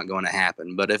 it's not going to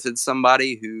happen. But if it's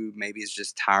somebody who maybe is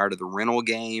just tired of the rental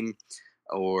game,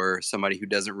 or somebody who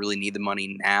doesn't really need the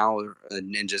money now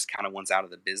and just kind of wants out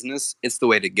of the business, it's the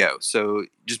way to go. So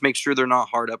just make sure they're not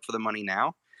hard up for the money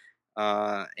now.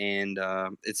 And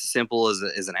It's as simple as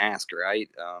an ask, right?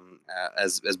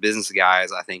 As business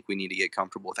guys, I think we need to get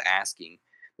comfortable with asking.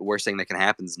 The worst thing that can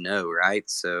happen is no, right?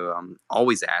 So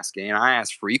always asking, and I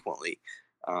ask frequently.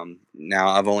 Now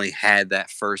I've only had that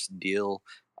first deal,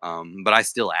 but I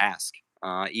still ask,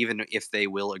 even if they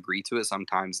will agree to it.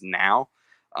 Sometimes now,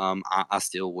 I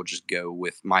still will just go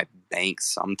with my bank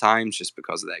sometimes, just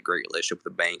because of that great relationship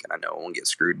with the bank, and I know I won't get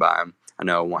screwed by them. I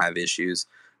know I won't have issues.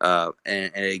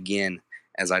 And again,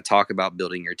 as I talk about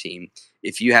building your team,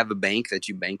 if you have a bank that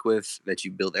you bank with, that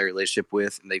you build that relationship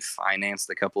with, and they financed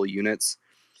a couple of units,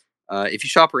 if you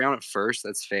shop around at first,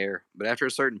 that's fair. But after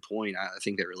a certain point, I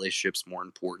think that relationship's more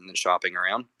important than shopping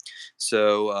around.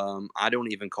 So I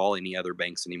don't even call any other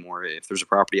banks anymore. If there's a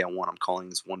property I want, I'm calling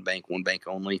this one bank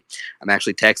only. I'm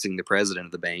actually texting the president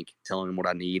of the bank, telling him what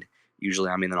I need. Usually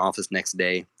I'm in the office next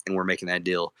day and we're making that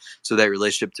deal. So that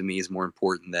relationship to me is more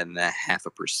important than that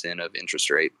 0.5% of interest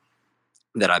rate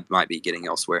that I might be getting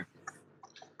elsewhere.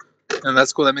 And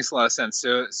that's cool. That makes a lot of sense.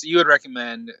 So you would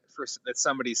recommend that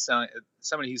somebody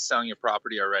who's selling a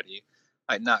property already,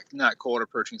 like not cold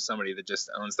approaching somebody that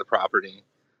just owns the property,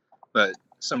 but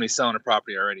somebody selling a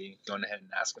property already, going ahead and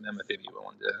asking them if they'd be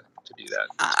willing to do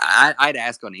that. I'd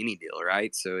ask on any deal,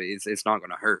 right? So it's not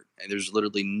going to hurt. And there's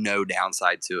literally no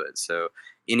downside to it. So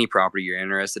any property you're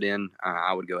interested in,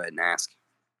 I would go ahead and ask.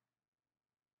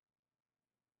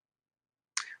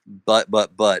 But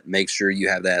make sure you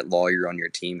have that lawyer on your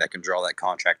team that can draw that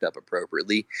contract up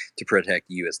appropriately to protect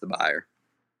you as the buyer.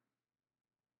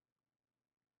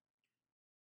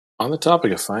 On the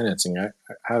topic of financing, I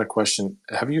had a question.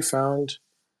 Have you found,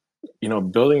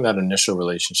 building that initial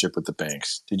relationship with the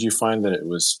banks, did you find that it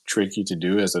was tricky to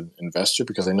do as an investor?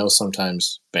 Because I know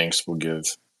sometimes banks will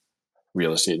give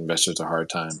real estate investors a hard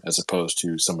time as opposed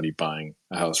to somebody buying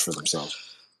a house for themselves.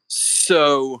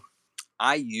 So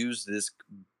I used this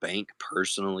bank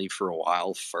personally for a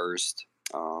while first.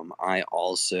 I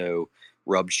also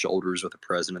rubbed shoulders with the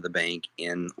president of the bank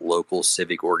in local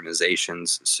civic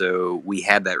organizations. So we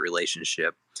had that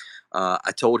relationship.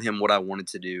 I told him what I wanted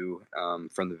to do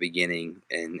from the beginning,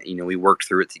 and we worked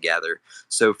through it together.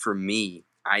 So for me,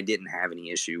 I didn't have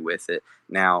any issue with it.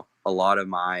 Now, a lot of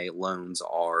my loans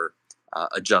are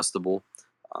adjustable.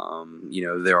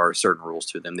 There are certain rules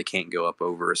to them. They can't go up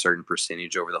over a certain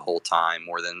percentage over the whole time,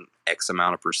 more than X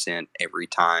amount of percent every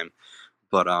time.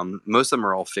 But most of them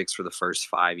are all fixed for the first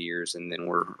 5 years, and then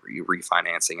we're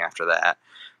refinancing after that.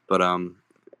 But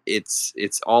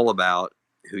it's all about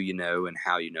who you know and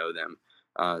how you know them.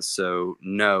 So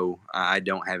no, I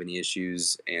don't have any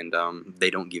issues, and they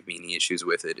don't give me any issues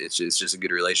with it. It's just a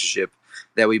good relationship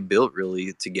that we built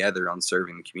really together on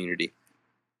serving the community.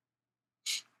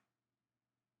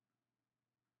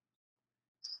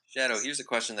 Shadow, here's a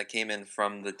question that came in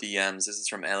from the DMs. This is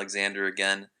from Alexander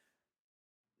again.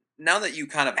 Now that you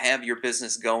kind of have your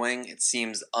business going, it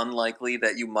seems unlikely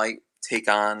that you might take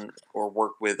on or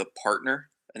work with a partner,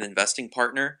 an investing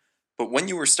partner. But when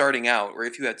you were starting out, or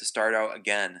if you had to start out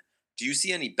again, do you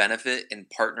see any benefit in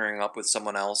partnering up with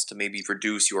someone else to maybe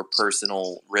reduce your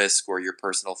personal risk or your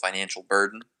personal financial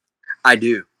burden? I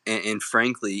do. And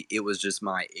frankly, it was just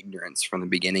my ignorance from the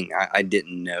beginning. I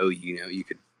didn't know, you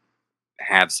could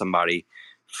have somebody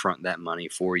front that money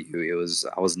for you.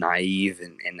 I was naive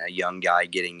and a young guy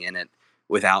getting in it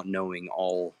without knowing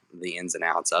all the ins and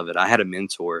outs of it. I had a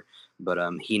mentor, but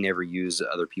he never used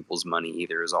other people's money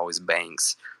either. It was always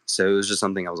banks. So it was just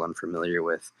something I was unfamiliar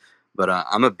with. But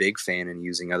I'm a big fan in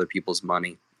using other people's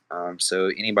money. So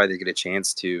anybody that get a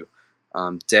chance to,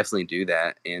 definitely do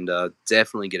that, and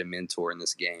definitely get a mentor in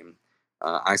this game.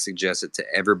 I suggest it to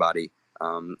everybody.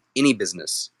 Any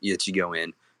business that you go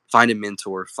in, find a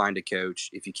mentor, find a coach.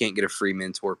 If you can't get a free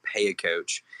mentor, pay a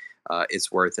coach. It's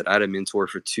worth it. I had a mentor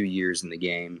for 2 years in the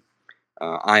game.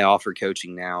 I offer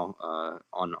coaching now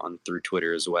on through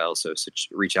Twitter as well. So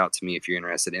reach out to me if you're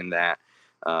interested in that.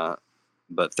 Uh,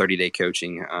 but 30-day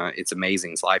coaching, it's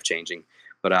amazing. It's life changing.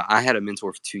 But I had a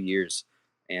mentor for 2 years,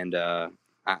 and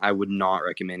I would not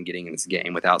recommend getting in this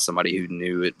game without somebody who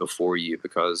knew it before you,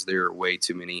 because there are way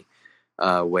too many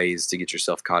ways to get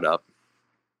yourself caught up.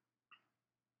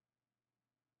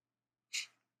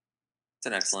 It's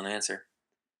an excellent answer.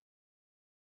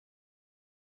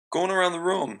 Going around the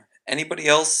room, anybody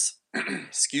else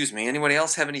Excuse me. Anybody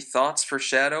else have any thoughts for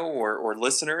Shadow or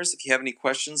listeners? If you have any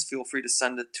questions, feel free to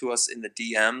send it to us in the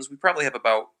DMs. We probably have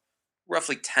about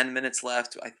roughly 10 minutes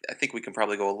left. I think we can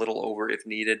probably go a little over if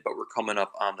needed, but we're coming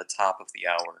up on the top of the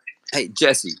hour. Hey,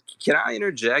 Jesse, can I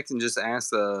interject and just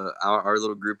ask our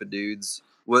little group of dudes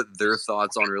what their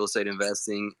thoughts on real estate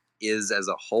investing is as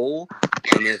a whole,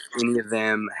 and if any of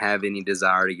them have any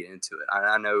desire to get into it?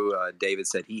 I know David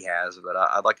said he has, but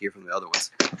I'd like to hear from the other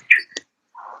ones.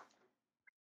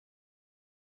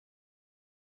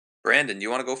 Brandon, you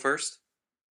want to go first?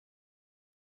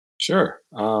 Sure.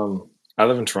 I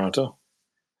live in Toronto,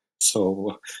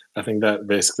 so I think that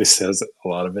basically says a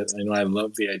lot of it. I know I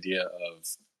love the idea of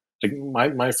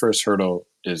like my first hurdle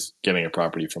is getting a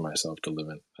property for myself to live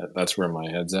in. That's where my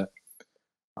head's at.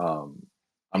 Um,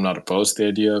 I'm not opposed to the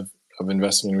idea of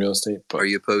investing in real estate, but Are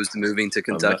you opposed to moving to uh, that,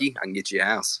 Kentucky? I can get you a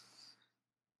house.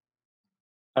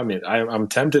 I mean, I'm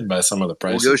tempted by some of the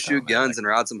We'll prices go down shoot there. guns and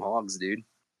ride some hogs, dude.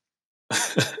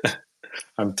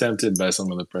 I'm tempted by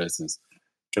some of the prices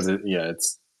because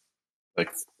it's like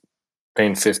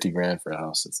paying 50 grand for a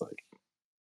house. It's like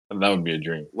that would be a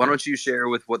dream. Why don't you share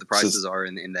with what the It's prices just are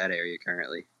in that area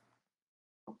currently?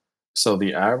 so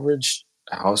the average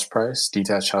house price,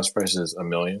 detached house price is a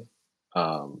million.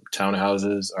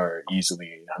 Townhouses are easily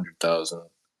 800,000.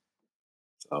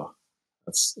 So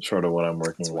that's sort of what I'm It's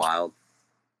working with. wild.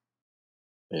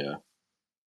 Yeah.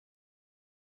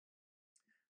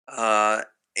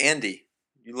 Andy,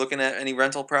 you looking at any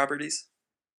rental properties?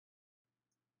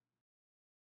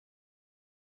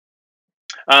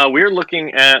 We're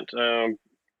looking at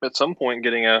some point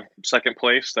getting a second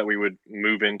place that we would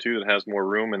move into that has more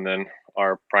room, and then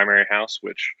our primary house,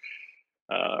 which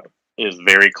uh, is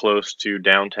very close to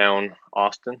downtown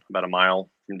Austin, about a mile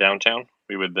from downtown.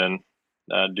 We would then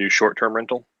do short-term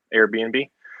rental, Airbnb.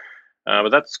 But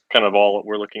that's kind of all that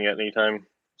we're looking at anytime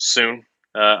soon.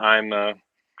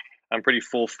 I'm pretty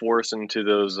full force into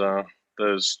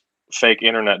those fake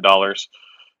internet dollars,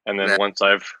 and then That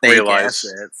fake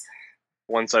assets.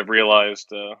 once I've realized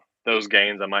those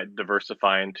gains, I might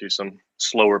diversify into some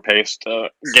slower paced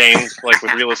gains, like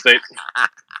with real estate.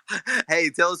 Hey,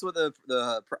 tell us what the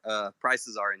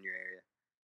prices are in your area.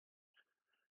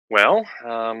 Well,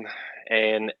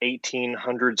 an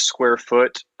 1,800 square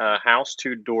foot house,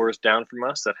 two doors down from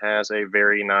us, that has a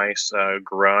very nice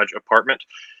garage apartment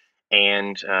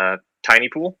and tiny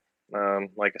pool,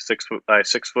 like a 6 foot by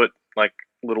 6 foot, like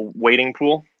little wading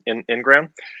pool in ground.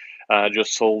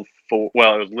 Just sold for,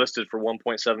 well, it was listed for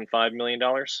 $1.75 million.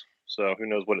 So who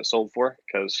knows what it sold for?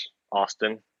 Because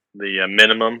Austin, the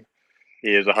minimum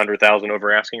is 100,000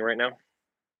 over asking right now.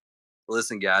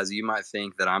 Listen, guys, you might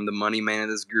think that I'm the money man of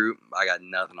this group. I got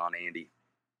nothing on Andy.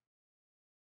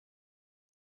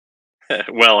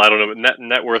 Well, I don't know, but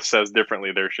net worth says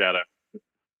differently there, Shadow.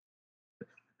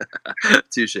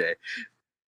 Touche.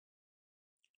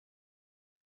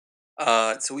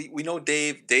 So we know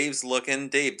Dave's looking.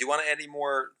 Dave, do you want to add any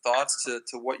more thoughts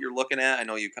to what you're looking at? I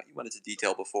know you went into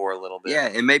detail before a little bit. Yeah,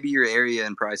 and maybe your area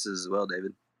and prices as well,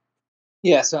 David.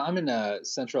 Yeah, so I'm in a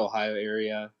central Ohio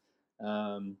area.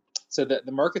 Um, so the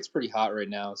market's pretty hot right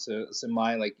now. So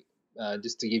my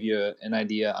just to give you an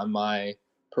idea on my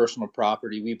personal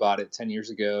property, we bought it 10 years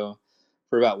ago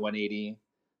for about 180.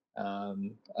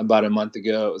 About a month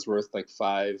ago, it was worth like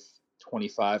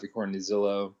 525 according to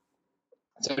Zillow.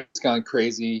 So it's gone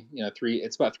crazy.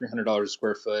 It's about $300 a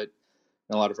square foot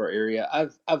in a lot of our area.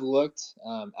 I've looked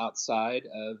outside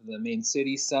of the main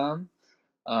city some.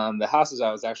 The houses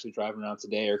I was actually driving around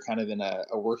today are kind of in a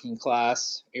working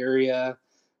class area.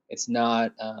 It's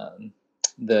not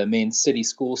the main city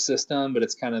school system, but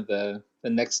it's kind of the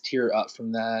next tier up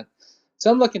from that. So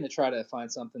I'm looking to try to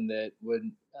find something that would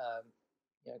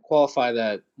qualify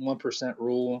that 1%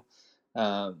 rule,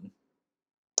 um,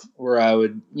 where I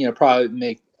would probably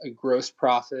make a gross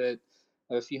profit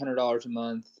of a few $100s a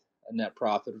month, a net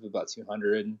profit of about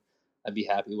 200. I'd be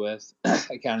happy with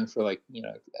accounting for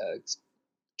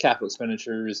capital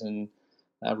expenditures and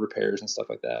repairs and stuff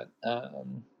like that.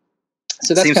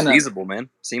 So that's Seems kind of, feasible, man.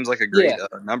 Seems like a great yeah,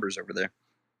 numbers over there.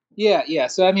 yeah.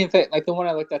 So I mean, like the one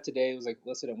I looked at today was like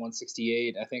listed at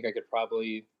 168. I think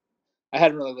I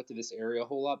hadn't really looked at this area a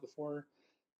whole lot before.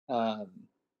 Um,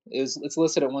 it's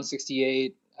listed at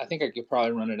 168. I think I could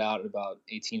probably run it out at about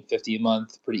 1850 a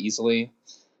month pretty easily.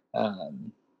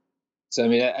 Um, So I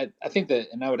mean, I think that,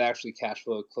 and I would actually cash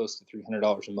flow close to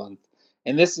 $300 a month.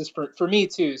 And this is for me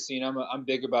too. So I'm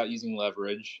big about using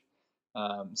leverage.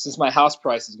 Since my house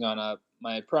price has gone up,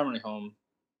 my primary home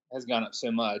has gone up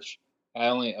so much. I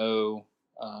only owe.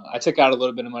 I took out a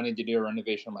little bit of money to do a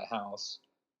renovation on my house.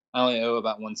 I only owe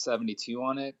about 172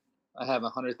 on it. I have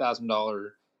 $100,000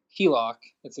 HELOC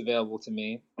that's available to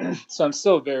me. So I'm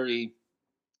still very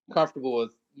comfortable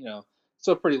with,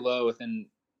 still pretty low within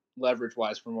leverage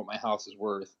wise from what my house is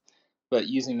worth. But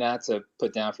using that to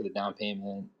put down for the down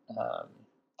payment,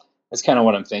 that's kind of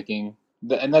what I'm thinking.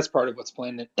 And that's part of what's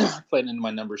playing playing into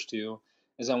my numbers too,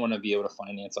 is I want to be able to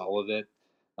finance all of it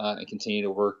and continue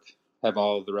to work, have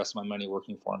all of the rest of my money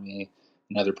working for me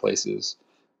in other places.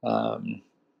 Um,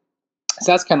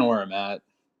 so that's kind of where I'm at.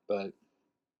 But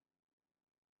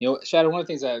Shadow, one of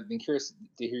the things I've been curious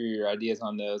to hear your ideas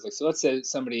on those. Like, so let's say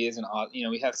somebody is in,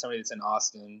 we have somebody that's in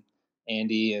Austin,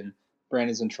 Andy, and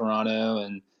Brandon's in Toronto,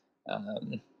 and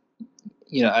um,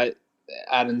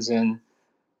 Adam's in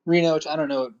Reno, which I don't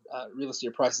know real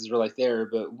estate prices are like there,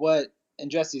 but and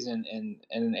Jesse's in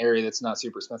an area that's not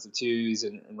super expensive too. He's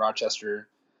in Rochester.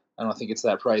 I don't think it's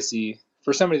that pricey.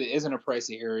 For somebody that isn't a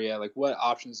pricey area, like what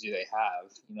options do they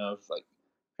have? Like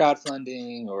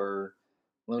crowdfunding or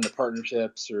limited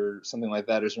partnerships or something like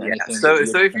that. Is there Yeah. anything that So you would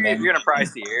if you're recommend? in a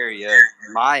pricey area,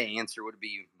 my answer would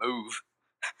be move.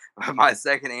 My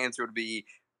second answer would be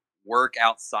work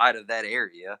outside of that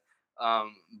area.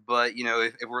 Um, but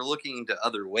if we're looking into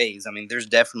other ways, I mean, there's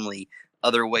definitely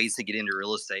other ways to get into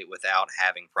real estate without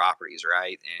having properties,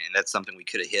 right? And that's something we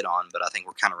could have hit on, but I think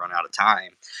we're kind of run out of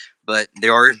time. But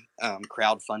there are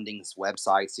crowdfunding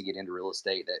websites to get into real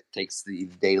estate that takes the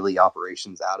daily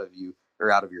operations out of you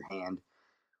or out of your hand,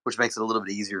 which makes it a little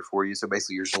bit easier for you. So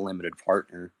basically, you're just a limited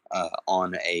partner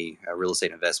on a real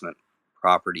estate investment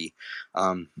property.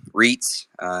 REITs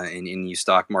and you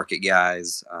stock market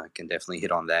guys can definitely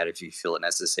hit on that if you feel it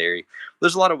necessary.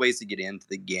 There's a lot of ways to get into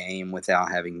the game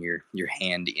without having your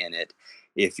hand in it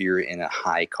if you're in a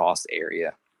high cost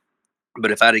area.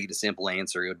 But if I had to get a simple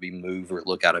answer, it would be move or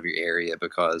look out of your area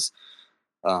because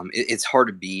it's hard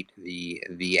to beat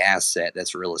the asset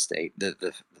that's real estate.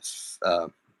 The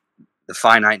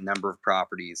finite number of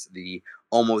properties, the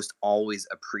almost always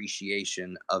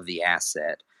appreciation of the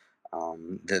asset,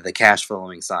 the cash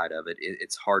flowing side of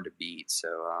it's hard to beat. So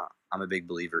I'm a big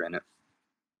believer in it.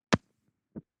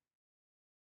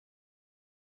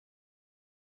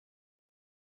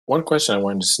 One question I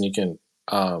wanted to sneak in.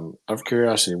 Out of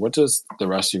curiosity, what does the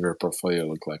rest of your portfolio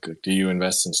look like? Like, do you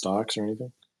invest in stocks or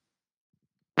anything?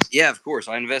 Yeah, of course.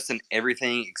 I invest in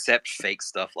everything except fake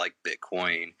stuff like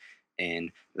Bitcoin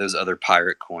and those other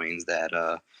pirate coins that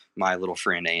my little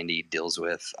friend Andy deals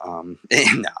with.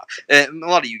 And a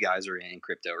lot of you guys are in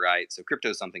crypto, right? So crypto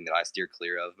is something that I steer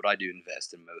clear of, but I do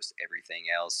invest in most everything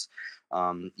else.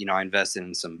 I invest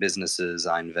in some businesses.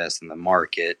 I invest in the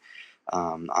market.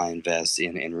 I invest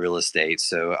in real estate.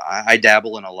 So I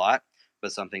dabble in a lot,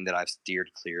 but something that I've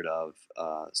steered clear of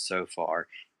so far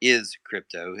is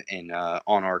crypto. And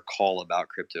on our call about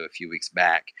crypto a few weeks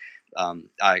back,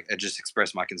 I just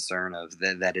expressed my concern of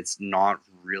that it's not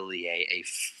really a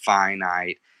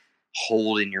finite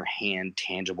hold in your hand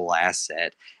tangible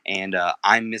asset, and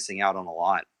I'm missing out on a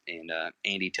lot. And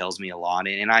Andy tells me a lot,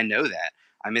 and I know that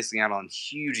I'm missing out on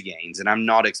huge gains, and I'm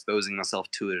not exposing myself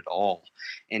to it at all.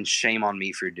 And shame on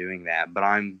me for doing that, but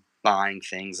I'm buying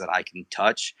things that I can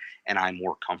touch, and I'm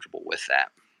more comfortable with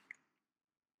that.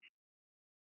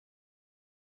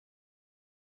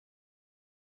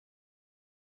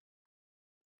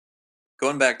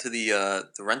 Going back to the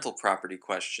rental property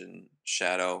question,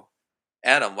 Shadow.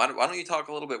 Adam, why don't you talk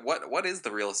a little bit? What is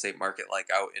the real estate market like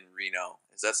out in Reno?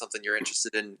 Is that something you're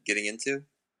interested in getting into?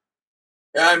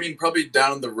 Yeah, I mean, probably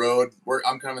down the road.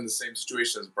 I'm kind of in the same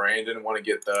situation as Brandon and want to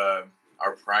get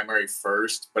our primary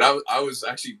first. But I was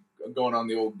actually going on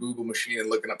the old Google machine and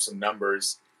looking up some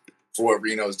numbers for what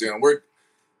Reno's doing. We're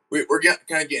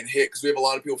kind of getting hit because we have a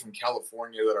lot of people from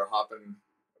California that are hopping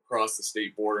across the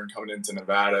state border and coming into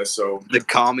Nevada. So, The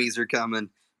commies are coming.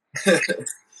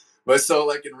 but so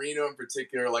like in Reno in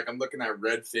particular, like I'm looking at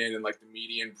Redfin and like the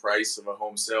median price of a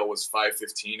home sale was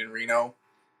 515 in Reno,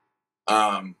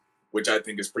 um, which I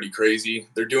think is pretty crazy.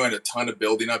 They're doing a ton of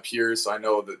building up here, so I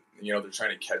know that they're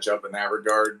trying to catch up in that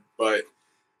regard. But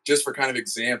just for kind of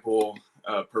example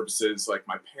purposes, like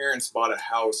my parents bought a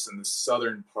house in the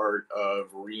southern part of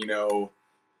Reno.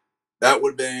 That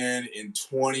would have been in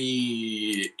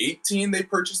 2018 they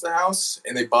purchased the house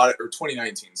and they bought it, or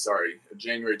 2019, sorry,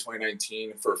 January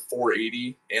 2019 for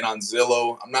 480. And on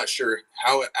Zillow, I'm not sure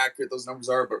how accurate those numbers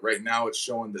are, but right now it's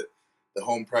showing that the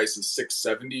home price is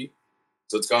 670.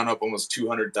 So it's gone up almost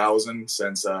 200,000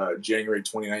 since January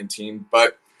 2019.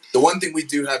 But the one thing we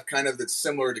do have kind of that's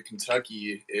similar to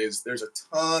Kentucky is there's a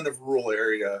ton of rural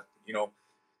area.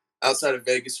 Outside of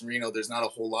Vegas and Reno, there's not a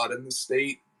whole lot in the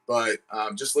state. But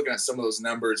just looking at some of those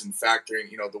numbers and factoring,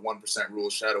 the 1% rule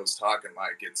Shadow was talking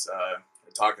like it's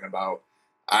talking about,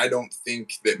 I don't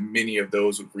think that many of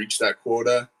those would reach that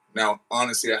quota. Now,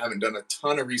 honestly, I haven't done a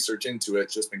ton of research into it,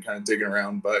 just been kind of digging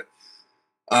around. But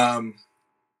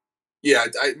yeah,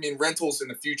 I mean, rentals in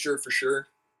the future for sure.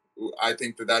 I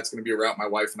think that that's going to be a route my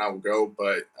wife and I will go,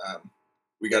 but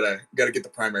we gotta get the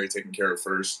primary taken care of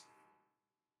first.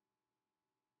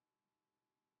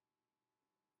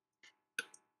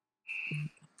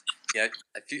 Yeah,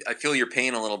 I feel your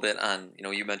pain a little bit on,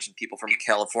 you mentioned people from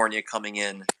California coming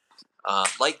in.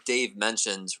 Like Dave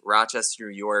mentioned, Rochester,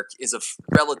 New York is a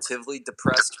relatively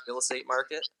depressed real estate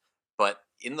market, but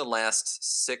in the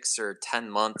last 6 or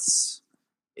 10 months,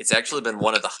 it's actually been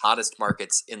one of the hottest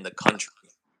markets in the country.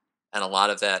 And a lot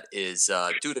of that is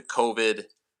due to COVID,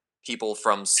 people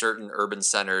from certain urban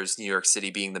centers, New York City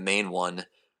being the main one,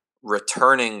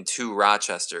 returning to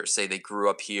Rochester. Say they grew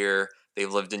up here,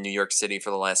 they've lived in New York City for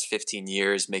the last 15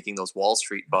 years, making those Wall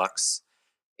Street bucks,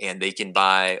 and they can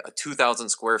buy a 2,000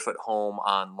 square foot home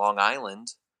on Long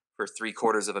Island for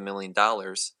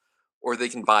 $750,000, or they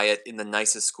can buy it in the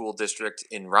nicest school district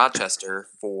in Rochester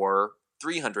for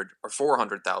 $300,000 or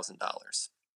 $400,000.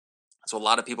 So a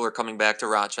lot of people are coming back to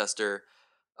Rochester.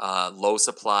 Low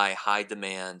supply, high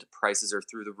demand. Prices are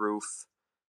through the roof,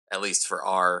 at least for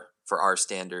our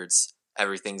standards.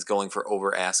 Everything's going for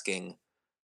over asking.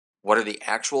 What are the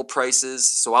actual prices?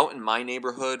 So out in my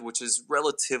neighborhood, which is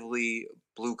relatively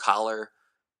blue collar,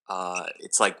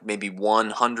 it's like maybe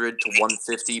 100 to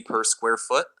 150 per square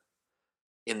foot.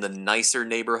 In the nicer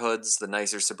neighborhoods, the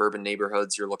nicer suburban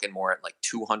neighborhoods, you're looking more at like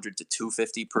 200 to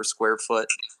 250 per square foot.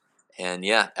 And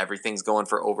yeah, everything's going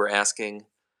for over asking.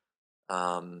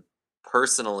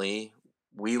 Personally,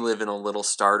 we live in a little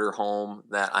starter home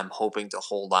that I'm hoping to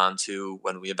hold on to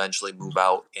when we eventually move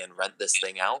out and rent this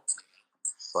thing out.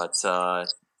 But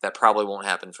that probably won't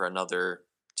happen for another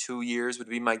 2 years, would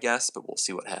be my guess, but we'll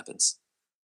see what happens.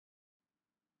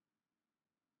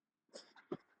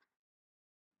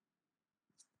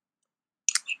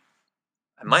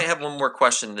 I might have one more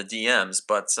question in the DMs,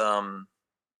 but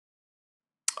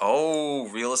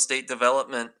real estate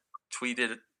development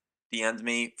tweeted DM'd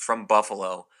me from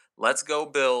Buffalo. Let's go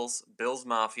Bills, Bills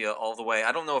Mafia all the way.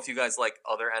 I don't know if you guys like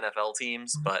other NFL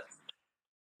teams, but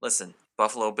listen,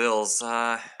 Buffalo Bills,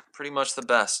 pretty much the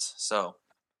best. So,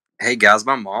 Hey guys,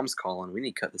 my mom's calling. We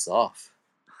need to cut this off.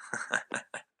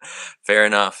 fair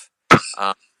enough.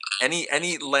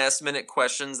 Any last minute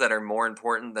questions that are more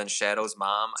important than Shadow's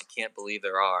mom? I can't believe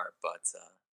there are, but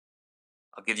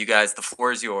I'll give you guys, the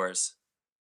floor is yours.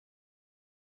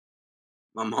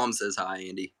 My mom says hi,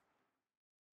 Andy.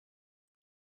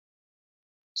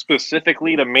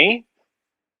 Specifically to me?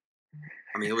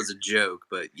 I mean, it was a joke,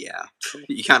 but yeah,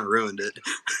 you kind of ruined it.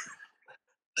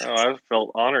 Oh, I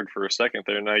felt honored for a second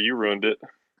there. Now you ruined it.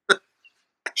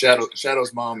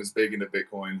 Shadow's mom is big into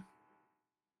Bitcoin.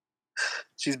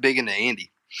 She's big into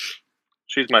Andy.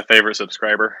 She's my favorite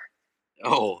subscriber.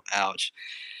 Oh, ouch.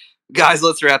 Guys,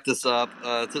 let's wrap this up.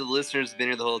 To the listeners who've been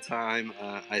here the whole time,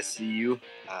 I see you.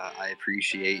 I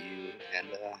appreciate you. And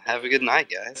have a good night,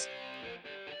 guys.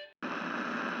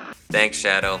 Thanks,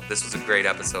 Shadow. This was a great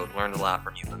episode. Learned a lot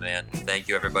from you, my man. Thank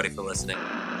you, everybody, for listening.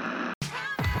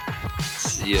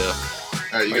 See ya.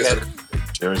 All right, you guys.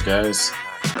 Cheers, guys.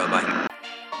 Bye-bye.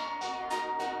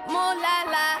 Moolah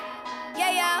la,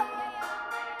 yeah, yeah.